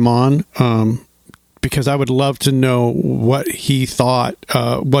to have him on, because I would love to know what he thought,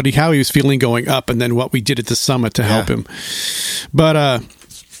 how he was feeling going up, and then what we did at the summit to help him. But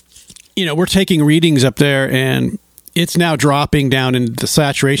we're taking readings up there, and it's now dropping down, and the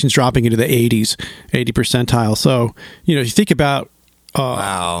saturation's dropping into the 80 percentile. So you think about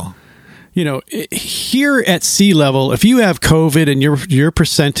wow. Here at sea level, if you have COVID and your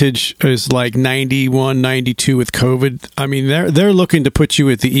percentage is like 91, 92 with COVID, I mean, they're looking to put you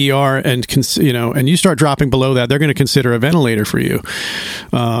at the ER, and and you start dropping below that, they're going to consider a ventilator for you.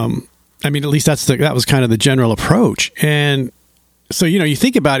 I mean, at least that was kind of the general approach. And so, you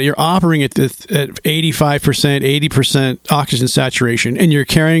think about it, you're operating at 85%, 80% oxygen saturation, and you're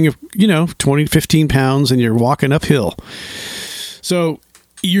carrying, 20, 15 pounds, and you're walking uphill. So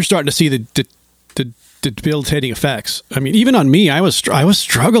you're starting to see the debilitating effects. I mean, even on me, I was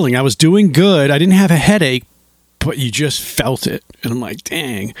struggling. I was doing good. I didn't have a headache, but you just felt it, and I'm like,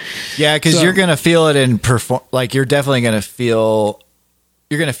 dang. Yeah, because you're gonna feel it in like you're definitely gonna feel.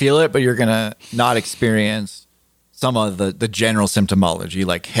 You're gonna feel it, but you're gonna not experience some of the general symptomology,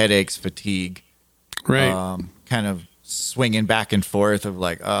 like headaches, fatigue, right? Kind of swinging back and forth of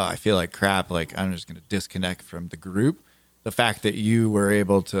like, oh, I feel like crap. Like I'm just gonna disconnect from the group. The fact that you were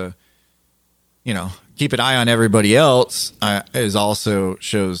able to, keep an eye on everybody else is also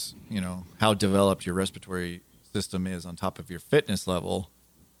shows, how developed your respiratory system is on top of your fitness level.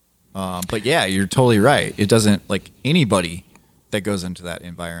 But yeah, you're totally right. It doesn't, like, anybody that goes into that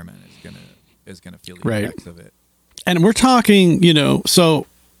environment is gonna feel the effects of it. And we're talking, so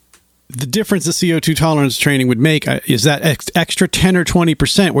the difference the CO2 tolerance training would make is that extra 10 or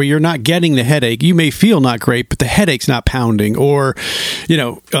 20% where you're not getting the headache. You may feel not great, but the headache's not pounding, or,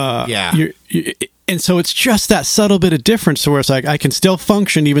 and so it's just that subtle bit of difference to where it's like, I can still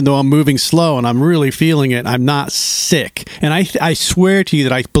function even though I'm moving slow and I'm really feeling it. I'm not sick. And I swear to you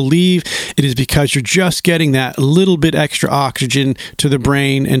that I believe it is because you're just getting that little bit extra oxygen to the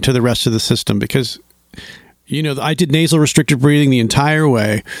brain and to the rest of the system. Because, I did nasal restricted breathing the entire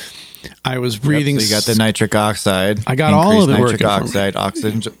way. I was breathing. So you got the nitric oxide. I got all of it nitric working. Oxide,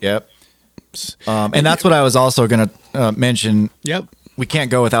 oxygen. Yep. And that's what I was also going to mention. Yep. We can't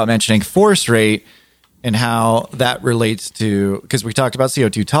go without mentioning force rate and how that relates to, because we talked about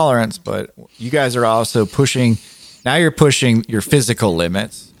CO2 tolerance, but you guys are also pushing. Now you're pushing your physical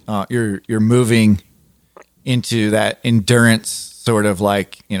limits. You're moving into that endurance, sort of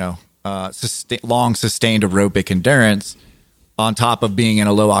like long sustained aerobic endurance, on top of being in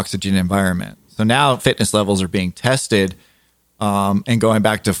a low oxygen environment. So now fitness levels are being tested, and going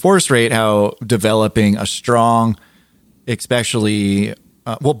back to force rate, how developing a strong, especially,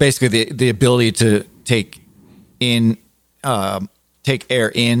 basically the ability to take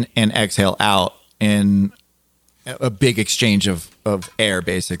air in and exhale out in a big exchange of air,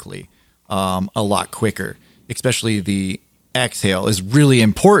 basically, a lot quicker. Especially the exhale is really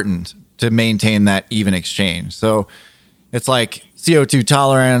important to maintain that even exchange. So it's like CO2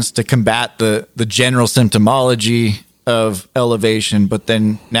 tolerance to combat the general symptomology of elevation, but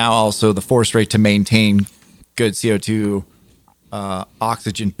then now also the force rate to maintain good CO2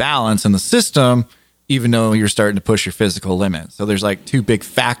 oxygen balance in the system, even though you're starting to push your physical limit. So there's like two big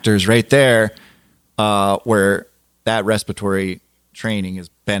factors right there where that respiratory training is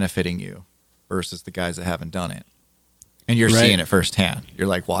benefiting you versus the guys that haven't done it. And you're seeing it firsthand. You're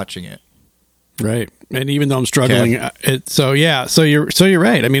like watching it. Right. And even though I'm struggling, so you're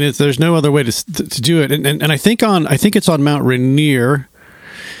right. I mean, there's no other way to do it. And I think it's on Mount Rainier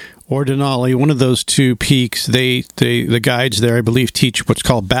or Denali, one of those two peaks. The guides there, I believe, teach what's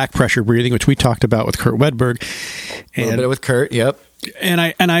called back pressure breathing, which we talked about with Kurt Wedberg. A little bit with Kurt. Yep. And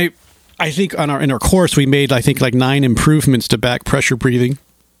I think in our course, we made, I think, like 9 improvements to back pressure breathing.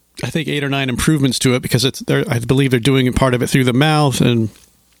 I think 8 or 9 improvements to it, because I believe they're doing part of it through the mouth. And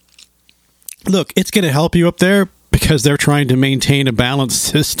look, it's going to help you up there because they're trying to maintain a balanced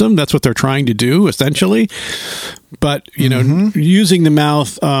system. That's what they're trying to do, essentially. But, using the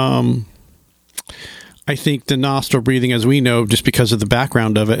mouth, I think the nostril breathing, as we know, just because of the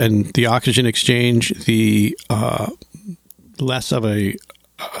background of it and the oxygen exchange, the less of a,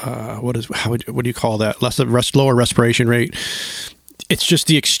 what do you call that? Less of lower respiration rate. It's just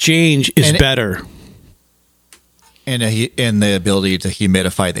the exchange is better. And the ability to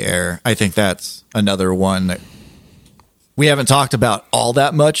humidify the air. I think that's another one that we haven't talked about all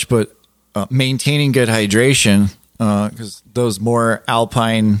that much, but maintaining good hydration, because those more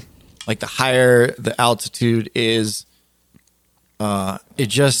alpine, like the higher the altitude is, it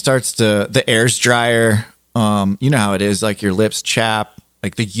just starts to, the air's drier. You know how it is, like your lips chap,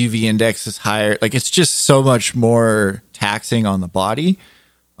 like the UV index is higher. Like it's just so much more taxing on the body.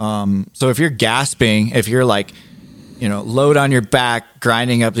 So if you're gasping, if you're like, load on your back,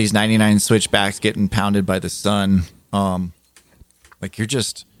 grinding up these 99 switchbacks, getting pounded by the sun, like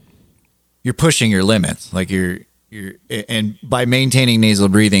you're pushing your limits. Like and by maintaining nasal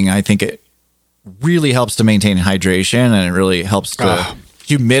breathing, I think it really helps to maintain hydration, and it really helps to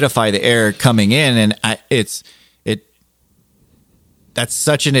humidify the air coming in. And that's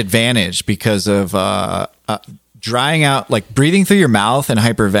such an advantage because of drying out, like breathing through your mouth and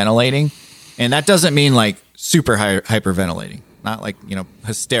hyperventilating. And that doesn't mean like super hyperventilating, not like,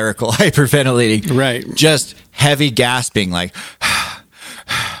 hysterical hyperventilating, right? Just heavy gasping, like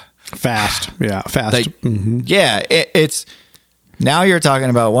fast. Yeah. Fast. Like, yeah. It's now you're talking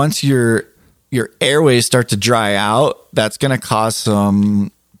about once your airways start to dry out, that's going to cause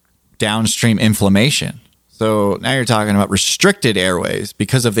some downstream inflammation. So now you're talking about restricted airways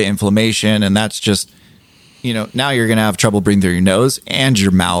because of the inflammation. And that's just, now you're going to have trouble breathing through your nose and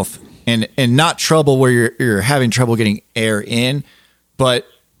your mouth, and not trouble where you're having trouble getting air in, but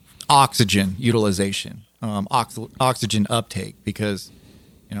oxygen utilization, oxygen uptake, because,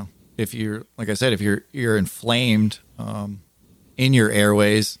 if you're, like I said, if you're inflamed, in your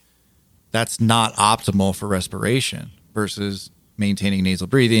airways, that's not optimal for respiration versus maintaining nasal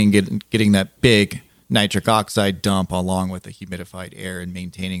breathing, getting that big nitric oxide dump along with the humidified air, and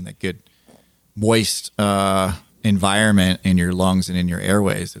maintaining that good moist environment in your lungs and in your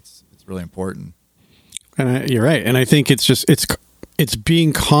airways. It's really important. And you're right. And I think it's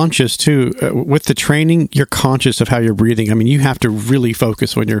being conscious too. With the training, you're conscious of how you're breathing. I mean, you have to really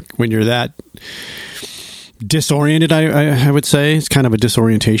focus when you're that disoriented. I would say it's kind of a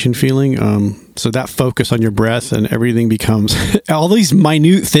disorientation feeling. So that focus on your breath and everything becomes all these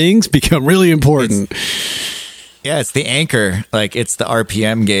minute things become really important. It's the anchor. Like it's the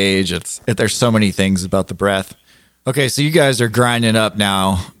RPM gauge. There's so many things about the breath. Okay, so you guys are grinding up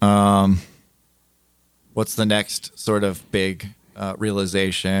now. What's the next sort of big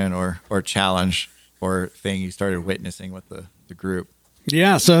realization or challenge or thing you started witnessing with the group?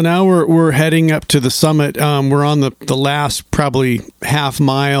 Yeah, so now we're heading up to the summit. We're on the last probably half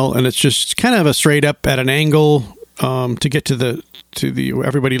mile, and it's just kind of a straight up at an angle to get to the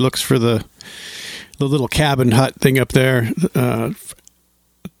everybody looks for the little cabin hut thing up there.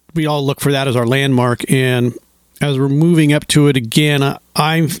 We all look for that as our landmark, and as we're moving up to it again,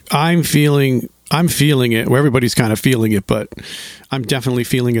 I'm feeling it. Well, everybody's kind of feeling it, but I'm definitely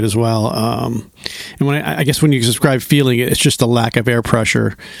feeling it as well. And when I guess when you describe feeling it, it's just the lack of air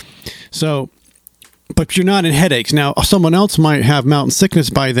pressure. So, but you're not in headaches. Now, someone else might have mountain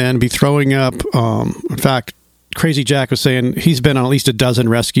sickness by then, be throwing up. In fact, Crazy Jack was saying he's been on at least a dozen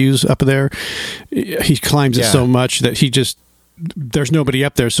rescues up there. He climbs it so much that there's nobody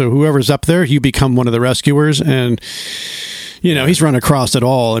up there. So whoever's up there, you become one of the rescuers, and he's run across it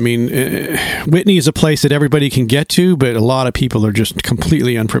all. I mean, Whitney is a place that everybody can get to, but a lot of people are just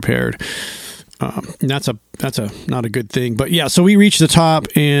completely unprepared. And that's not a good thing. But yeah, so we reached the top,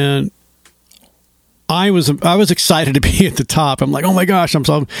 and I was excited to be at the top. I'm like, oh my gosh, I've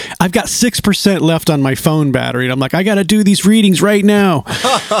got 6% left on my phone battery, and I'm like, I got to do these readings right now.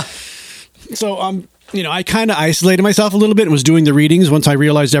 So I kind of isolated myself a little bit and was doing the readings once I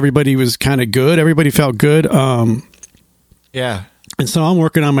realized everybody was kind of good. Everybody felt good. Yeah. And so I'm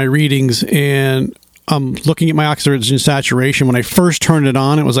working on my readings, and I'm looking at my oxygen saturation. When I first turned it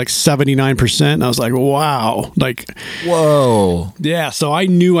on, it was like 79%. And I was like, wow. Like, whoa. Yeah. So I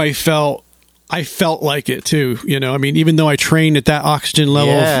knew I felt like it too. I mean, even though I trained at that oxygen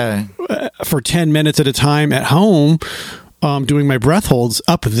level for 10 minutes at a time at home, doing my breath holds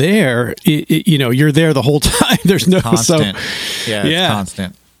up there, you're there the whole time. There's no constant. It's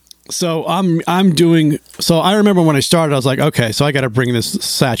constant. So I'm doing. So I remember when I started, I was like, okay, so I got to bring this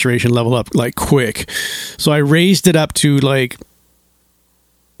saturation level up like quick. So I raised it up to like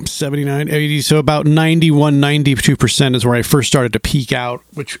 79, 80. So about 91, 92% is where I first started to peak out.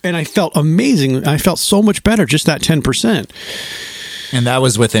 And I felt amazing. I felt so much better just that 10%. And that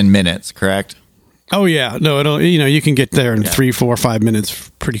was within minutes, correct? Oh yeah, no, you can get there in 3, 4, 5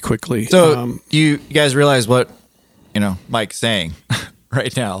 minutes pretty quickly. So you guys realize what Mike's saying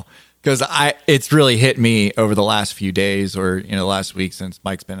right now, because it's really hit me over the last few days, or last week, since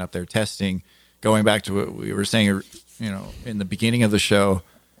Mike's been up there testing. Going back to what we were saying, in the beginning of the show,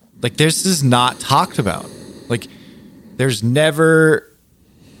 like this is not talked about. Like there's never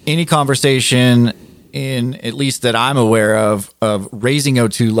any conversation at least that I'm aware of raising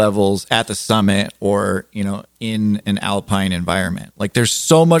O2 levels at the summit or, in an alpine environment. Like there's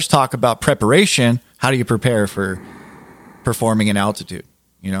so much talk about preparation. How do you prepare for performing in altitude?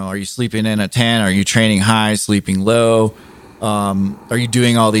 Are you sleeping in a tent? Are you training high, sleeping low? Are you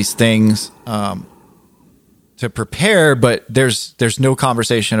doing all these things to prepare? But there's no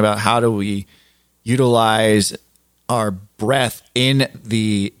conversation about how do we utilize our breath in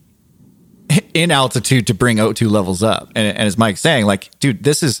altitude to bring O2 levels up. And as Mike's saying, like, dude,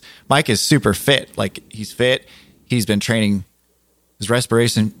 Mike is super fit. Like he's fit. He's been training his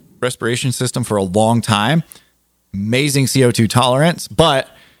respiration system for a long time. Amazing CO2 tolerance. But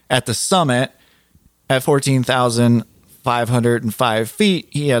at the summit at 14,505 feet,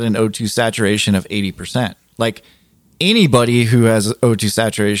 he had an O2 saturation of 80%. Like anybody who has O2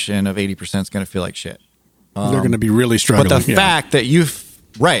 saturation of 80% is going to feel like shit. They're going to be really struggling. But the fact that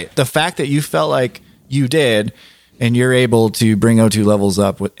you felt like you did, and you're able to bring O2 levels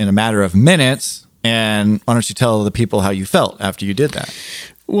up in a matter of minutes, and why don't you tell the people how you felt after you did that?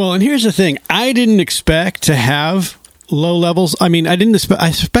 Well, and here's the thing. I didn't expect to have low levels. I mean, I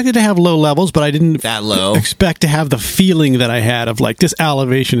expected to have low levels, but I didn't expect to have the feeling that I had of like, this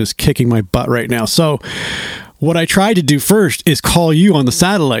elevation is kicking my butt right now. So what I tried to do first is call you on the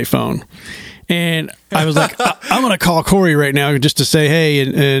satellite phone. And I was like, I'm going to call Corey right now just to say, hey,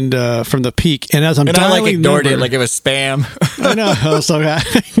 and from the peak. And as I'm dialing, I ignored it like it was spam. I know. I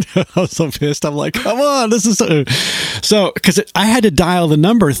was so pissed. I'm like, come on, this is so because I had to dial the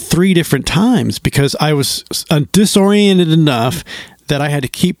number 3 different times because I was disoriented enough that I had to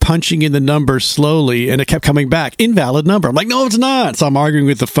keep punching in the number slowly, and it kept coming back, invalid number. I'm like, no, it's not. So I'm arguing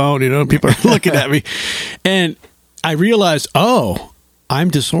with the phone. People are looking at me, and I realized, I'm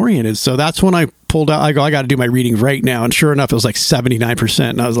disoriented. So that's when I pulled out. I got to do my reading right now. And sure enough, it was like 79%.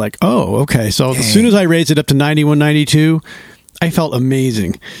 And I was like, okay. So as soon as I raised it up to 91, 92, I felt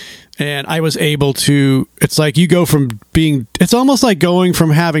amazing. And I was able to, it's like you go from it's almost like going from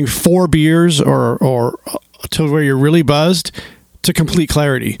having 4 beers or to where you're really buzzed to complete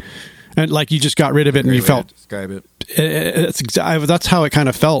clarity. And like you just got rid of it and you felt. Describe it. That's how it kind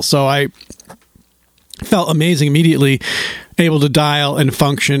of felt. So I felt amazing immediately, able to dial and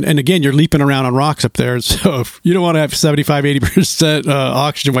function. And again, you're leaping around on rocks up there. So if you don't want to have 75, 80%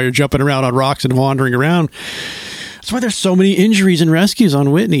 oxygen while you're jumping around on rocks and wandering around, that's why there's so many injuries and rescues on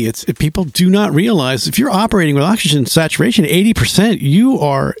Whitney. People do not realize if you're operating with oxygen saturation 80%, you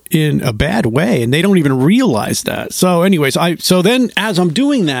are in a bad way, and they don't even realize that. So anyways, so then as I'm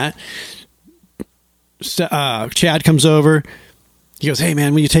doing that, Chad comes over. He goes, hey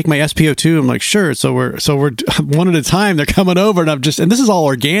man, will you take my SpO2? I'm like, sure. So we're one at a time. They're coming over, and this is all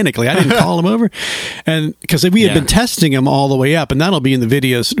organically. I didn't call them over, and because we had been testing them all the way up, and that'll be in the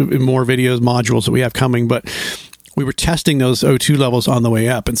videos, more videos, modules that we have coming. But we were testing those O2 levels on the way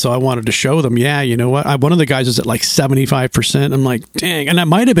up, and so I wanted to show them. Yeah, you know what? One of the guys is at like 75%. I'm like, dang, and that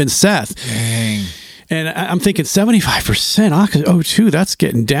might have been Seth. Dang. And I'm thinking 75% O2, that's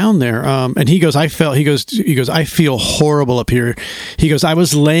getting down there. And he goes, I feel horrible up here. He goes, I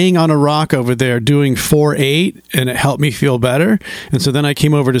was laying on a rock over there doing 4.8, and it helped me feel better. And so then I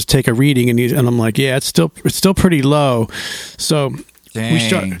came over to take a reading, and I'm like, yeah, it's still pretty low. So Dang. we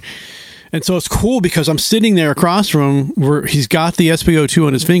start. And so it's cool because I'm sitting there across from him where he's got the SpO2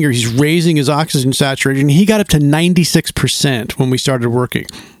 on his finger. He's raising his oxygen saturation. He got up to 96% when we started working.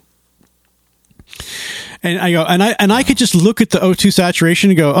 And I go, and I could just look at the O2 saturation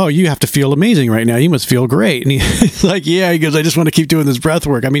and go, oh, you have to feel amazing right now. You must feel great. And he's like, yeah, he goes, I just want to keep doing this breath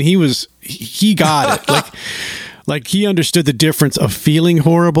work. I mean, he got it. Like he understood the difference of feeling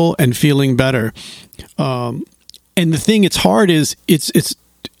horrible and feeling better. And the thing it's hard is it's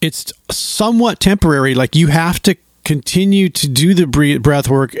somewhat temporary. Like you have to continue to do the breath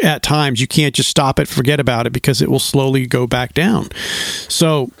work at times. You can't just stop it, forget about it, because it will slowly go back down.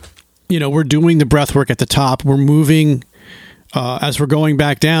 So, we're doing the breath work at the top. We're moving as we're going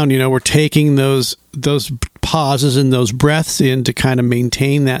back down. We're taking those pauses and those breaths in to kind of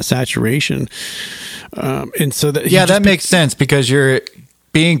maintain that saturation. And so that makes sense because you're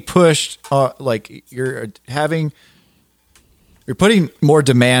being pushed. Like you're putting more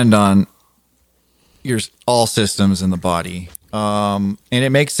demand on all systems in the body. And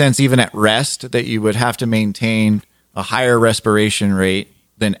it makes sense even at rest that you would have to maintain a higher respiration rate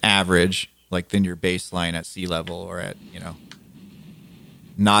than average, like than your baseline at sea level or at,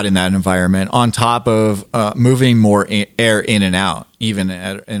 not in that environment, on top of moving more air in and out, even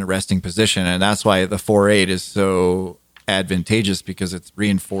in a resting position. And that's why the 4.8 is so advantageous because it's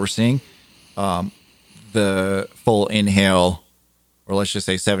reinforcing the full inhale or let's just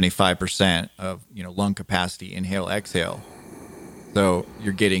say 75% of, lung capacity, inhale, exhale. So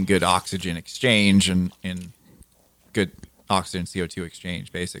you're getting good oxygen exchange and good oxygen CO2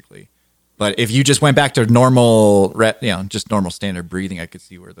 exchange, basically. But if you just went back to normal, just normal standard breathing, I could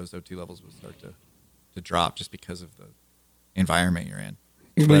see where those O2 levels would start to drop just because of the environment you're in.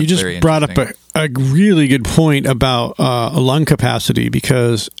 So well, you just brought up a really good point about lung capacity,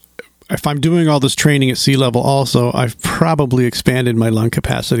 because if I'm doing all this training at sea level also, I've probably expanded my lung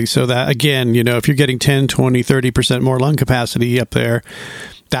capacity. So that, again, if you're getting 10, 20, 30% more lung capacity up there,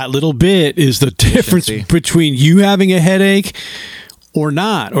 that little bit is the difference between you having a headache or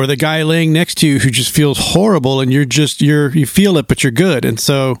not, or the guy laying next to you who just feels horrible and you feel it, but you're good. And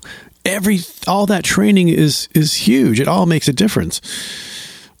so all that training is huge. It all makes a difference.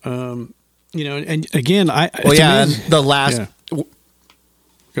 And again, the last... Yeah.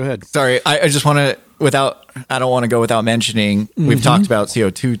 Go ahead. Sorry, I just want to, I don't want to go without mentioning, we've talked about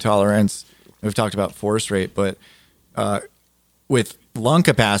CO2 tolerance, we've talked about force rate, but with lung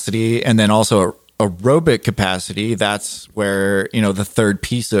capacity and then also aerobic capacity, that's where, the third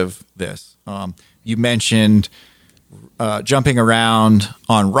piece of this. You mentioned jumping around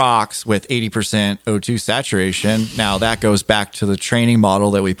on rocks with 80% O2 saturation. Now that goes back to the training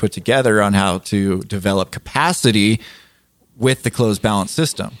model that we put together on how to develop capacity with the closed balance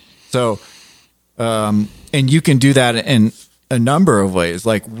system. So, and you can do that in a number of ways.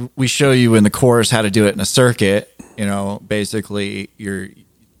 Like we show you in the course how to do it in a circuit. Basically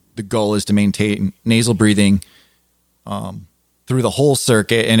the goal is to maintain nasal breathing through the whole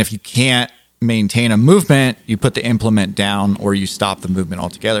circuit. And if you can't maintain a movement, you put the implement down or you stop the movement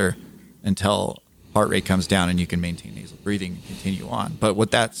altogether until heart rate comes down and you can maintain nasal breathing and continue on. But what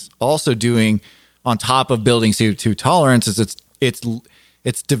that's also doing on top of building CO2 tolerance is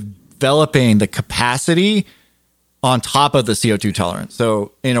it's developing the capacity on top of the CO2 tolerance.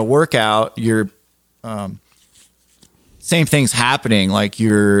 So in a workout, you're same thing's happening. Like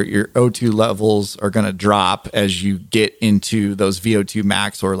your O2 levels are going to drop as you get into those VO2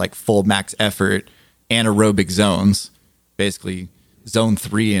 max or like full max effort anaerobic zones, basically zone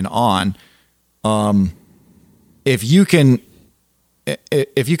 3 and on. If you can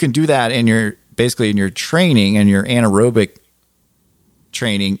do that in your training and your anaerobic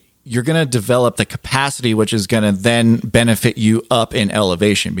training, you're going to develop the capacity, which is going to then benefit you up in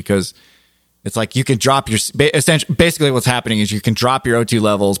elevation, because it's like you can drop basically what's happening is you can drop your O2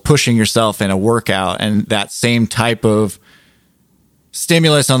 levels, pushing yourself in a workout, and that same type of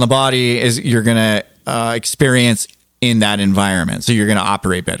stimulus on the body is you're going to experience in that environment. So you're going to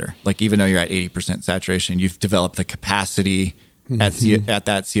operate better. Like even though you're at 80% saturation, you've developed the capacity at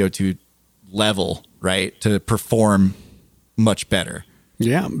that CO2 level, right, to perform much better.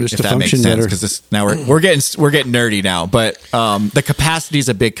 Yeah, just if to that makes function sense, better. because now we're getting nerdy now, but the capacity is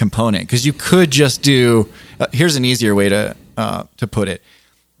a big component, because you could just do. Here's an easier way to put it: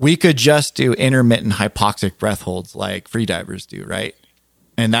 we could just do intermittent hypoxic breath holds like freedivers do, right?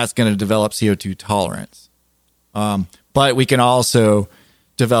 And that's going to develop CO2 tolerance. But we can also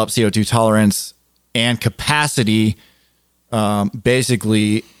develop CO2 tolerance and capacity,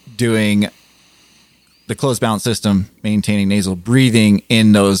 basically doing the closed balance system, maintaining nasal breathing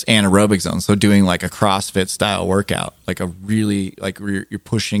in those anaerobic zones. So doing like a CrossFit style workout, like you're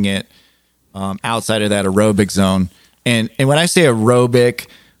pushing it outside of that aerobic zone. And when I say aerobic,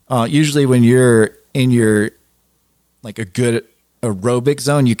 usually when you're in your like a good aerobic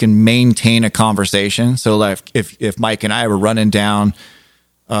zone, you can maintain a conversation. So like if Mike and I were running down,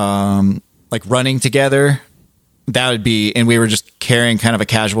 like running together, that would be, and we were just carrying kind of a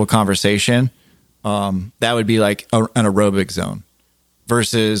casual conversation. That would be like an aerobic zone,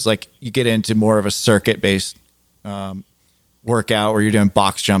 versus like you get into more of a circuit based workout where you're doing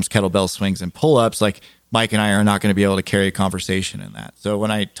box jumps, kettlebell swings, and pull-ups. Like Mike and I are not going to be able to carry a conversation in that. So when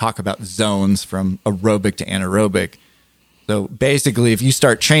I talk about zones from aerobic to anaerobic, so basically if you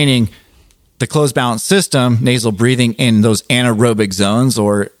start training the closed balance system, nasal breathing in those anaerobic zones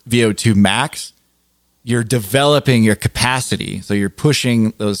or VO2 max, you're developing your capacity. So you're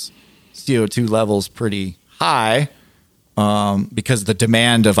pushing those CO2 levels pretty high because the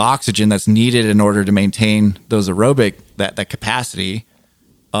demand of oxygen that's needed in order to maintain those aerobic, that capacity,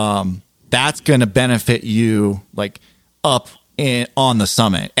 that's going to benefit you like up on the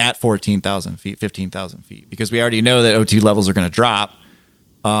summit at 14,000 feet, 15,000 feet, because we already know that O2 levels are going to drop.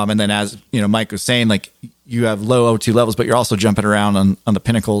 And then as Mike was saying, like you have low O2 levels, but you're also jumping around on the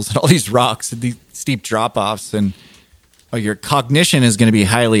pinnacles and all these rocks and these steep drop offs, and your cognition is going to be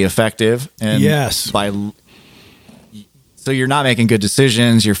highly effective. And yes. So you're not making good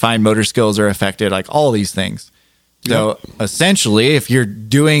decisions. Your fine motor skills are affected, like all these things. So essentially, if you're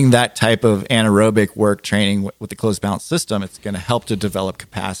doing that type of anaerobic work training with the closed balance system, it's going to help to develop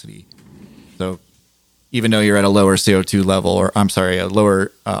capacity. So even though you're at a lower CO2 level, or I'm sorry, a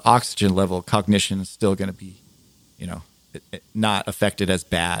lower oxygen level, cognition is still going to be, not affected as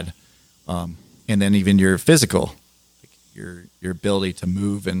bad. And then even your physical, like your ability to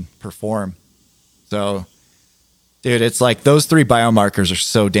move and perform. So, dude, it's like those 3 biomarkers are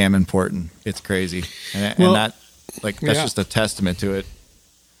so damn important. It's crazy. And that's just a testament to it.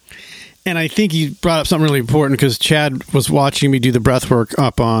 And I think you brought up something really important because Chad was watching me do the breath work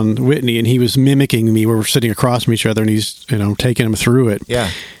up on Whitney, and he was mimicking me. We were sitting across from each other, and he's, taking him through it.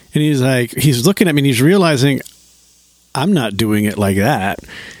 Yeah. And he's looking at me, and he's realizing I'm not doing it like that.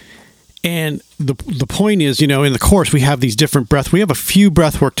 And the point is, in the course, we have these different we have a few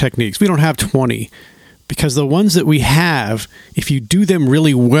breathwork techniques. We don't have 20. Because the ones that we have, if you do them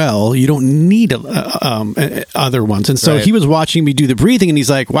really well, you don't need other ones. And so he was watching me do the breathing, and he's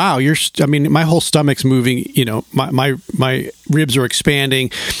like, "Wow, my whole stomach's moving. My ribs are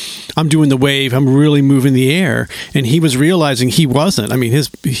expanding. I'm doing the wave. I'm really moving the air." And he was realizing he wasn't. I mean,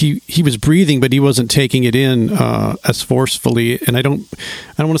 he was breathing, but he wasn't taking it in as forcefully. And I don't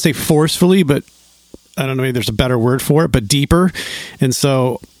want to say forcefully, but I don't know. Maybe there's a better word for it, but deeper. And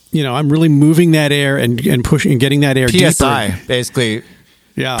so, I'm really moving that air and pushing and getting that air PSI, deeper. basically,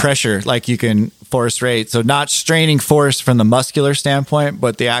 pressure, like you can force rate. So not straining force from the muscular standpoint,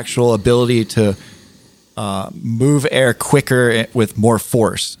 but the actual ability to move air quicker with more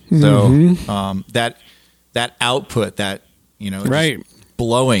force. So that output, that just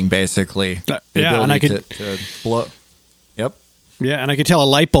blowing, basically. And I could to blow. Yep. Yeah, and I could tell a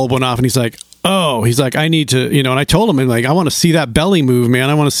light bulb went off, and he's like, I need to, and I told him, I want to see that belly move, man.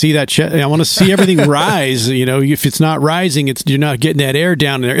 I want to see that chest. I want to see everything rise. If it's not rising, you're not getting that air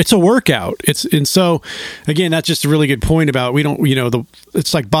down there. It's a workout. And so, again, that's just a really good point about, we don't,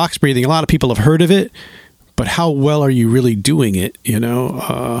 it's like box breathing. A lot of people have heard of it, but how well are you really doing it?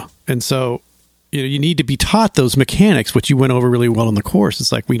 And so, you need to be taught those mechanics, which you went over really well in the course.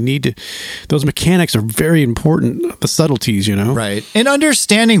 It's like those mechanics are very important, the subtleties, Right. And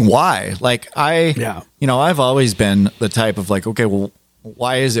understanding why. Like I've always been the type of like, okay, well,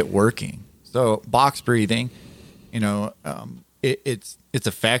 why is it working? So box breathing, it's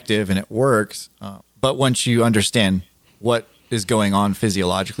effective and it works. But once you understand what is going on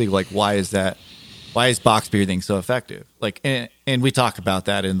physiologically, like why is box breathing so effective? Like, and we talk about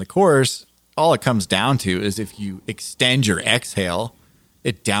that in the course. All it comes down to is if you extend your exhale,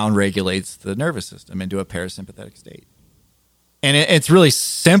 it downregulates the nervous system into a parasympathetic state. And it's really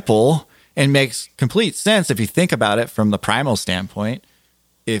simple and makes complete sense if you think about it from the primal standpoint.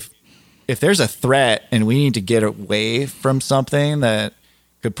 If there's a threat and we need to get away from something that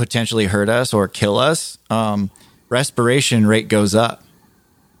could potentially hurt us or kill us, respiration rate goes up.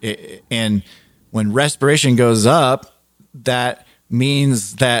 And when respiration goes up, that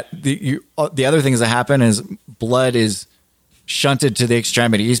means that the other things that happen is blood is shunted to the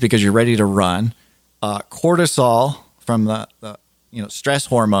extremities because you're ready to run. Cortisol from the stress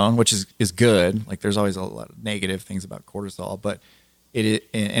hormone, which is good. Like there's always a lot of negative things about cortisol, but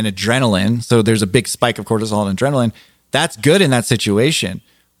and adrenaline. So there's a big spike of cortisol and adrenaline. That's good in that situation.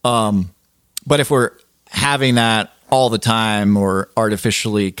 But if we're having that all the time or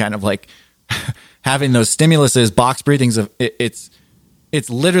artificially kind of like having those stimuluses, box breathing's it's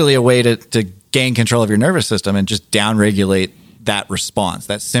literally a way to gain control of your nervous system and just downregulate that response,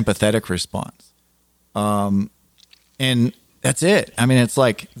 that sympathetic response. And that's it. I mean, it's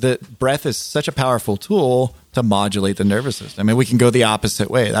like the breath is such a powerful tool to modulate the nervous system. I mean, we can go the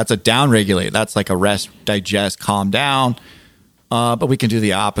opposite way. That's a downregulate. That's like a rest, digest, calm down. But we can do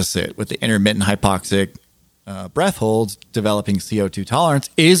the opposite with the intermittent hypoxic breath holds. Developing CO2 tolerance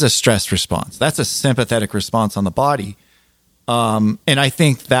is a stress response. That's a sympathetic response on the body. And I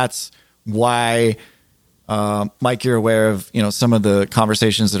think that's why, Mike, you're aware of, some of the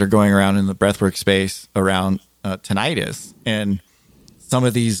conversations that are going around in the breathwork space around tinnitus and some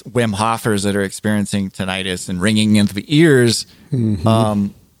of these Wim Hofers that are experiencing tinnitus and ringing into the ears. Mm-hmm.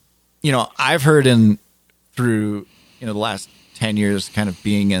 I've heard through the last 10 years kind of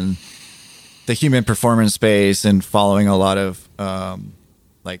being in the human performance space and following a lot of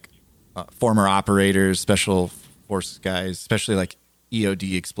former operators, special forces guys, especially like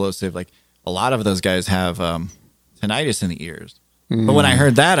EOD explosive, like a lot of those guys have tinnitus in the ears. Mm. But when I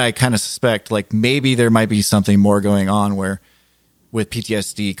heard that, I kind of suspect like maybe there might be something more going on where with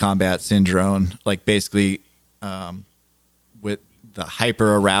PTSD combat syndrome, like basically with the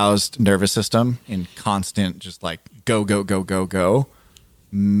hyper aroused nervous system in constant just like go,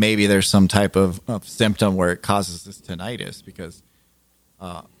 maybe there's some type of symptom where it causes this tinnitus because,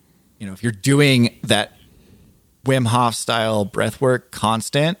 if you're doing that Wim Hof style breath work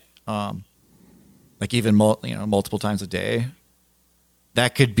constant, like even multiple times a day,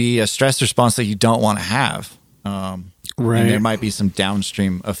 that could be a stress response that you don't want to have. Right. And there might be some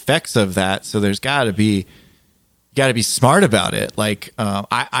downstream effects of that. So there's got to be smart about it. Like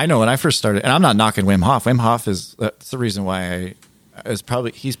I know when I first started, and I'm not knocking Wim Hof. Wim Hof that's the reason why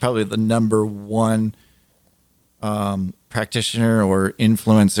he's probably the number one practitioner or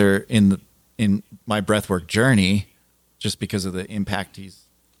influencer in my breathwork journey, just because of the impact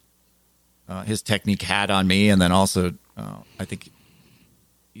his technique had on me, and then also I think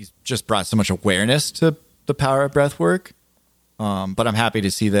he's just brought so much awareness to the power of breathwork. But I'm happy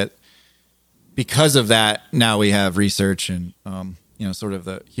to see that because of that, now we have research and sort of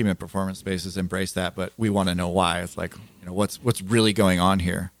the human performance spaces embrace that, but we want to know why. It's like, what's really going on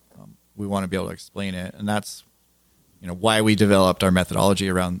here. We want to be able to explain it, and that's why we developed our methodology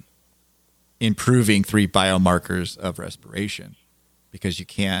around improving 3 biomarkers of respiration, because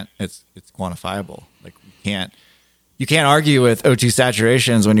it's quantifiable. Like you can't argue with O2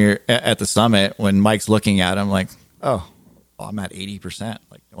 saturations when you're at the summit, when Mike's looking at him like, oh, well, I'm at 80%.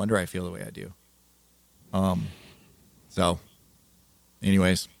 Like, no wonder I feel the way I do. So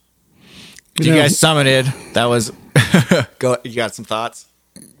anyways, you guys summited. That was, you got some thoughts?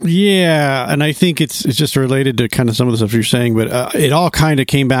 Yeah, and I think it's just related to kind of some of the stuff you're saying, but it all kind of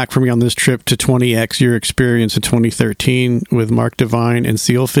came back for me on this trip to 20X, your experience in 2013 with Mark Divine and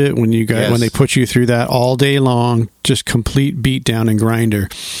SEALFIT, when you guys, when they put you through that all day long, just complete beat down and grinder.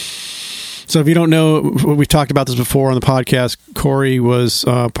 So if you don't know, we've talked about this before on the podcast, Corey was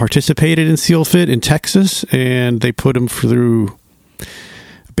participated in SEALFIT in Texas, and they put him through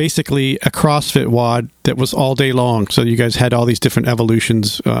basically a CrossFit WOD that was all day long. So you guys had all these different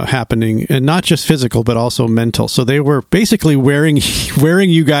evolutions happening, and not just physical, but also mental. So they were basically wearing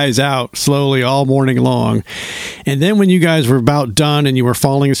you guys out slowly all morning long. And then when you guys were about done and you were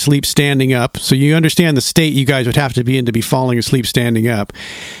falling asleep standing up, so you understand the state you guys would have to be in to be falling asleep standing up.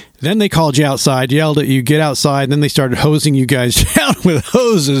 Then they called you outside, yelled at you, get outside. And then they started hosing you guys down with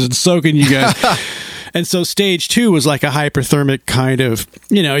hoses and soaking you guys. And so stage 2 was like a hyperthermic kind of,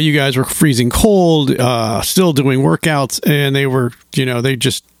 you guys were freezing cold, still doing workouts, and they were,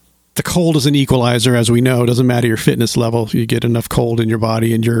 the cold is an equalizer, as we know. It doesn't matter your fitness level. You get enough cold in your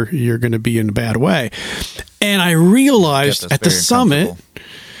body and you're going to be in a bad way. And I realized at the summit,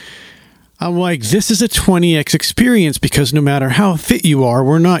 I'm like, this is a 20X experience, because no matter how fit you are,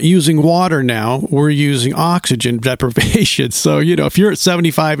 we're not using water now. We're using oxygen deprivation. So, if you're at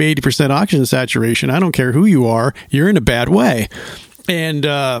 75, 80% oxygen saturation, I don't care who you are, you're in a bad way. And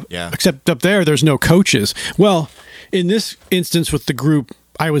except up there's no coaches. Well, in this instance with the group,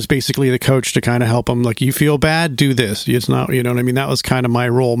 I was basically the coach to kind of help them. Like, you feel bad, do this. It's not, what I mean? That was kind of my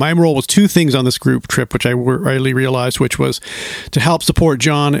role. My role was 2 things on this group trip, which I really realized, which was to help support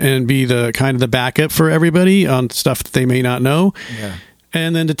John and be the kind of the backup for everybody on stuff that they may not know. Yeah.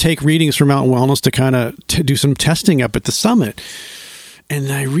 And then to take readings from Mountain Wellness to kind of do some testing up at the summit.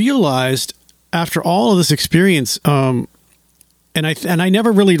 And I realized after all of this experience, and I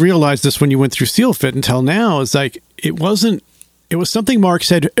never really realized this when you went through SEALFIT until now, is like, it was something Mark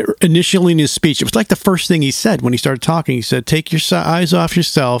said initially in his speech. It was like the first thing he said when he started talking. He said, take your eyes off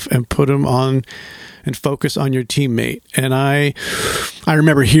yourself and put them on and focus on your teammate. And I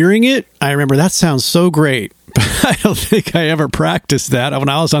remember hearing it. I remember that sounds so great, but I don't think I ever practiced that when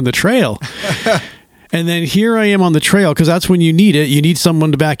I was on the trail. And then here I am on the trail, because that's when you need it. You need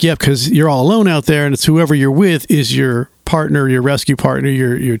someone to back you up, because you're all alone out there, and it's whoever you're with is your partner, your rescue partner,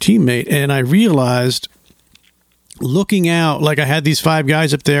 your teammate. And I realized, looking out, like I had these 5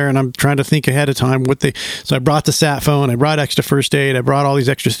 guys up there, and I'm trying to think ahead of time so I brought the sat phone, I brought extra first aid, I brought all these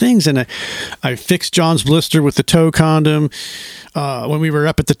extra things, and I fixed John's blister with the toe condom. When we were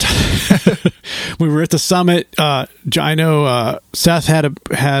up at we were at the summit, I know Seth had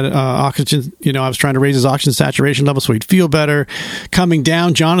oxygen, I was trying to raise his oxygen saturation level so he'd feel better. Coming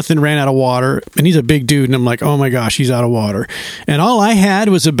down, Jonathan ran out of water, and he's a big dude, and I'm like, oh my gosh, he's out of water. And all I had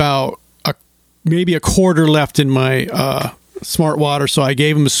was about maybe a quarter left in my smart water, so I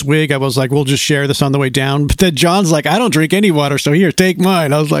gave him a swig. I was like, we'll just share this on the way down. But then John's like, I don't drink any water, so here, take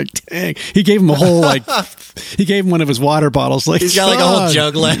mine. I was like, dang. He gave him a whole, he gave him one of his water bottles. Like, he's got like a whole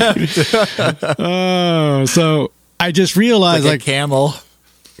jug left. Oh, so I just realized, like a camel.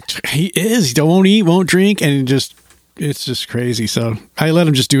 He is. He won't eat, won't drink, and it's just crazy. So I let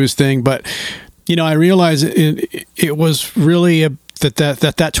him just do his thing. But, I realized it was really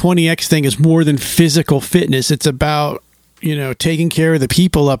that 20X thing is more than physical fitness. It's about taking care of the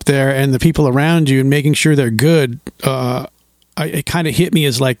people up there and the people around you and making sure they're good, it kind of hit me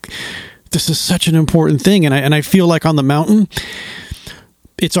as like, this is such an important thing. And I feel like on the mountain,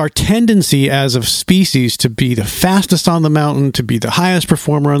 it's our tendency as a species to be the fastest on the mountain, to be the highest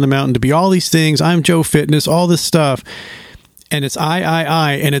performer on the mountain, to be all these things. I'm Joe Fitness, all this stuff. And it's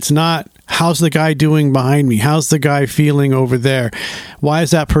I, and it's not, how's the guy doing behind me? How's the guy feeling over there? Why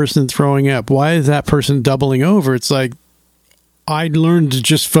is that person throwing up? Why is that person doubling over? It's like, I learned to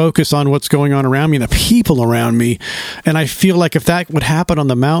just focus on what's going on around me and the people around me. And I feel like if that would happen on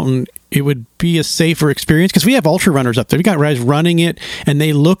the mountain, it would be a safer experience, because we have ultra runners up there. We got guys running it, and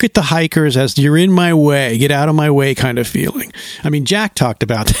they look at the hikers as, you're in my way, get out of my way kind of feeling. I mean, Jack talked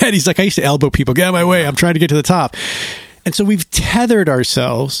about that. He's like, I used to elbow people, get out of my way, I'm trying to get to the top. And so we've tethered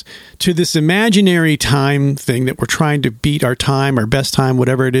ourselves to this imaginary time thing that we're trying to beat our time, our best time,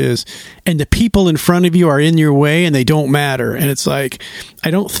 whatever it is. And the people in front of you are in your way and they don't matter. And it's like,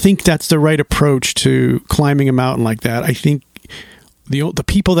 I don't think that's the right approach to climbing a mountain like that. I think the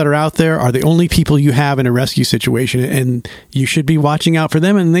people that are out there are the only people you have in a rescue situation, and you should be watching out for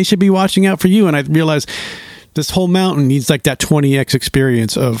them and they should be watching out for you. And I realize this whole mountain needs like that 20x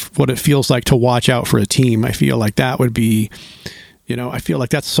experience of what it feels like to watch out for a team. I feel like that would be, I feel like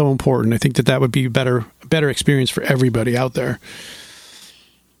that's so important. I think that would be a better experience for everybody out there.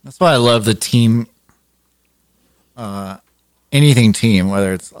 That's why I love the team, anything team,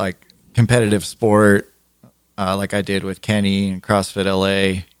 whether it's like competitive sport, like I did with Kenny and CrossFit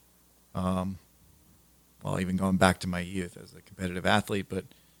LA. Well, even going back to my youth as a competitive athlete, but,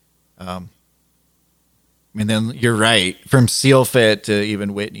 and then you're right, from SEAL Fit to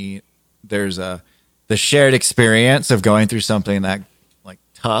even Whitney, there's the shared experience of going through something that like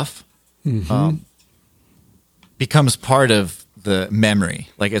tough, becomes part of the memory.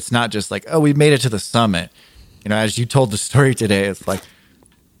 Like, it's not just like, oh, we made it to the summit. As you told the story today, it's like,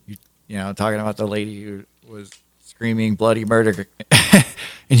 talking about the lady who was screaming bloody murder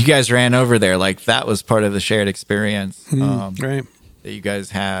and you guys ran over there. Like, that was part of the shared experience right, that you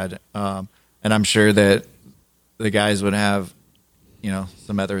guys had. And I'm sure that the guys would have,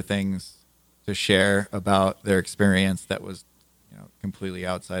 some other things to share about their experience that was, completely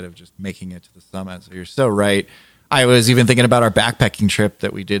outside of just making it to the summit. So you're so right. I was even thinking about our backpacking trip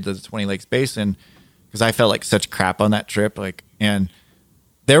that we did to the 20 Lakes Basin, because I felt like such crap on that trip. And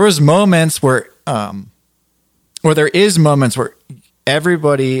there was moments where, or there is moments where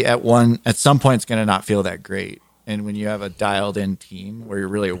everybody at some point is going to not feel that great. And when you have a dialed in team where you're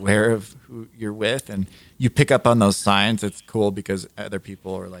really aware of who you're with and you pick up on those signs, it's cool, because other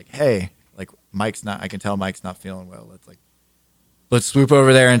people are like, hey, like I can tell Mike's not feeling well. Let's swoop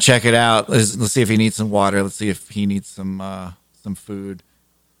over there and check it out. Let's see if he needs some water. Let's see if he needs some food.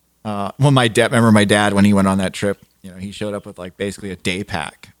 My dad, when he went on that trip, he showed up with like basically a day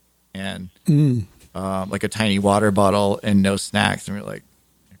pack and like a tiny water bottle and no snacks. And we're like,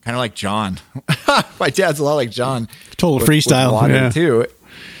 kind of like John. My dad's a lot like John. Total freestyle, water yeah. Too.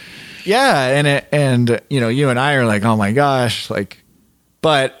 Yeah, and you and I are like, oh my gosh, like,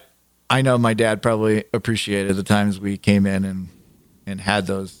 but I know my dad probably appreciated the times we came in and had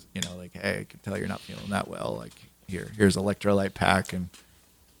those, like, hey, I can tell you're not feeling that well. Like, here's electrolyte pack, and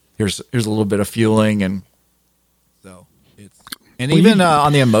here's a little bit of fueling, and so it's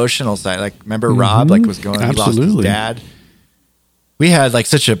on the emotional side, like, remember Rob was going, he lost his dad. We had like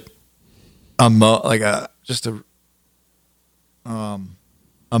such a moment.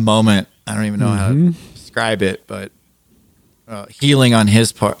 I don't even know how to describe it, but healing on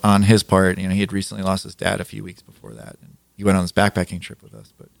his part. He had recently lost his dad a few weeks before that, and he went on this backpacking trip with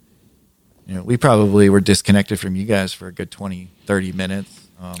us. But we probably were disconnected from you guys for a good 20, 30 minutes.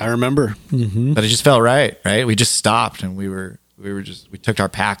 I remember, but it just felt right. We just stopped, and we took our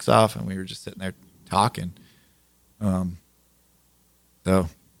packs off, and we were just sitting there talking. So,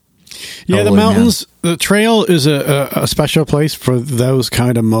 yeah, the mountains, the trail is a special place for those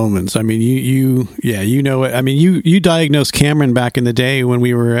kind of moments. I mean, you know it. I mean, you diagnosed Cameron back in the day when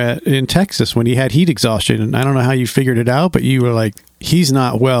we were in Texas when he had heat exhaustion, and I don't know how you figured it out, but you were like, he's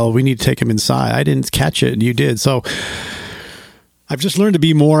not well. We need to take him inside. I didn't catch it, and you did. So I've just learned to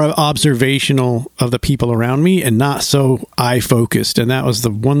be more observational of the people around me and not so eye focused. And that was the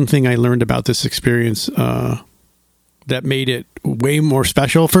one thing I learned about this experience. That made it way more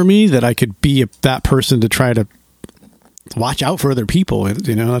special for me, that I could be that person to try to watch out for other people. I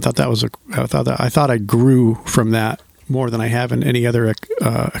thought I grew from that more than I have in any other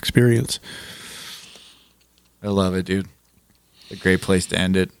experience. I love it, dude. A great place to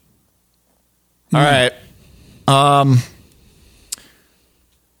end it. All right. Now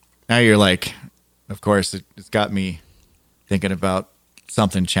you're like, of course, it's got me thinking about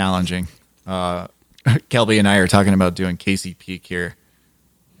something challenging. Kelby and I are talking about doing Casey Peak here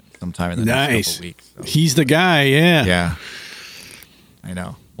sometime in the next couple weeks. So. He's the guy, yeah. Yeah. I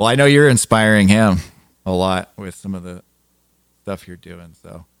know. Well, I know you're inspiring him a lot with some of the stuff you're doing,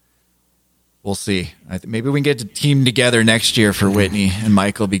 so we'll see. Maybe we can get to team together next year for Whitney, and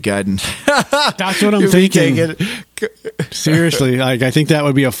Mike will be guiding. That's what I'm thinking. Seriously, like I think that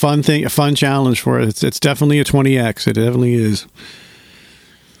would be a fun thing, a fun challenge for it. It's definitely a 20X. It definitely is.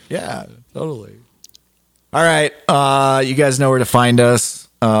 Yeah, totally. All right. You guys know where to find us.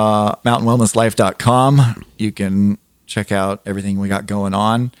 mountainwellnesslife.com. You can check out everything we got going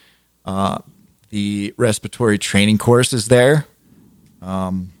on. The respiratory training course is there.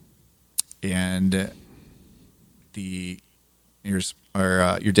 And your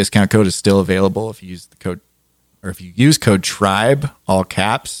discount code is still available if you use the code, or if you use code TRIBE, all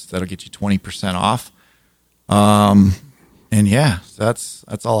caps, that'll get you 20% off. And yeah, so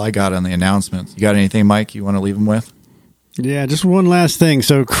that's all I got on the announcements. You got anything, Mike, you want to leave them with? Yeah, just one last thing.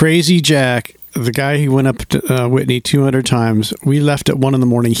 So Crazy Jack, the guy who went up to Whitney 200 times, we left at 1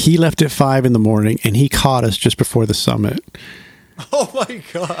 a.m. He left at 5 a.m, and he caught us just before the summit. Oh my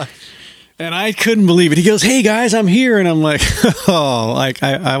gosh. And I couldn't believe it. He goes, "Hey guys, I'm here." And I'm like, oh, like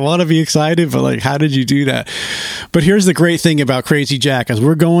I want to be excited, but like, how did you do that? But here's the great thing about Crazy Jack. As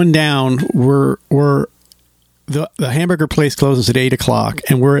we're going down, the hamburger place closes at 8 o'clock,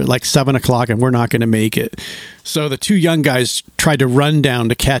 and we're at like 7 o'clock, and we're not going to make it. So the two young guys tried to run down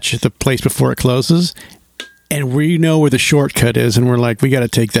to catch the place before it closes. And we know where the shortcut is, and we're like, we got to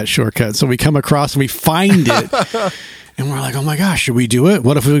take that shortcut. So we come across and we find it. And we're like, oh my gosh, should we do it?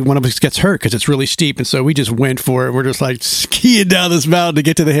 What if one of us gets hurt? Because it's really steep. And so we just went for it. We're just like skiing down this mountain to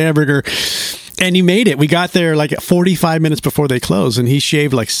get to the hamburger. And he made it. We got there like 45 minutes before they closed, and he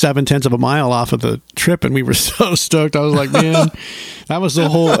shaved like 0.7 of a mile off of the trip. And we were so stoked. I was like, man, that was the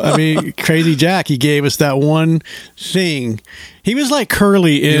whole, Crazy Jack. He gave us that one thing. He was like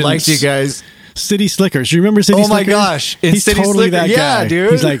Curly in. He liked you guys. City Slickers. Do you remember City Slickers? Oh my gosh. He's City totally Slicker. that guy. Yeah,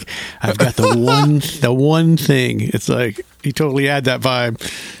 dude. He's like, I've got the one thing. It's like, he totally had that vibe.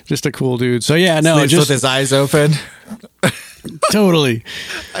 Just a cool dude. So yeah, no, sleeps just with his eyes open. Totally.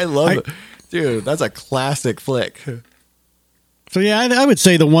 I love it. Dude, that's a classic flick. So yeah, I would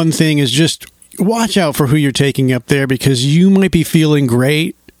say the one thing is just watch out for who you're taking up there, because you might be feeling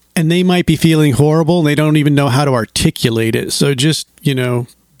great and they might be feeling horrible and they don't even know how to articulate it. So just,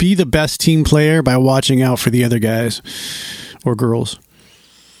 be the best team player by watching out for the other guys or girls.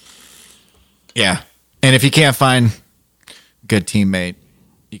 Yeah. And if you can't find a good teammate,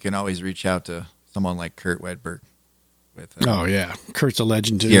 you can always reach out to someone like Kurt Wedberg. Oh, yeah. Kurt's a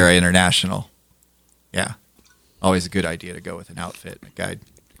legend, too. Sierra International. Yeah. Always a good idea to go with an outfit and a guide.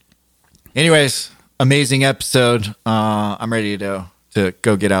 Anyways, amazing episode. I'm ready to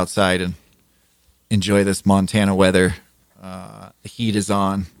go get outside and enjoy this Montana weather. The heat is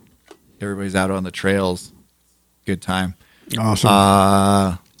on. Everybody's out on the trails. Good time.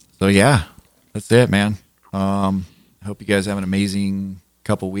 Awesome. So yeah, that's it, man. I hope you guys have an amazing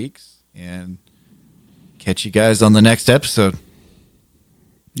couple weeks, and catch you guys on the next episode.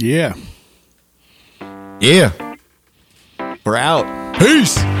 Yeah. Yeah. We're out.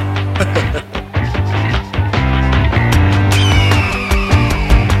 Peace.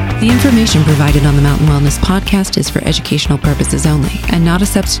 The information provided on the Mountain Wellness Podcast is for educational purposes only and not a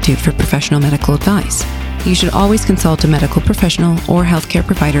substitute for professional medical advice. You should always consult a medical professional or healthcare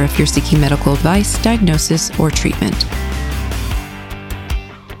provider if you're seeking medical advice, diagnosis, or treatment.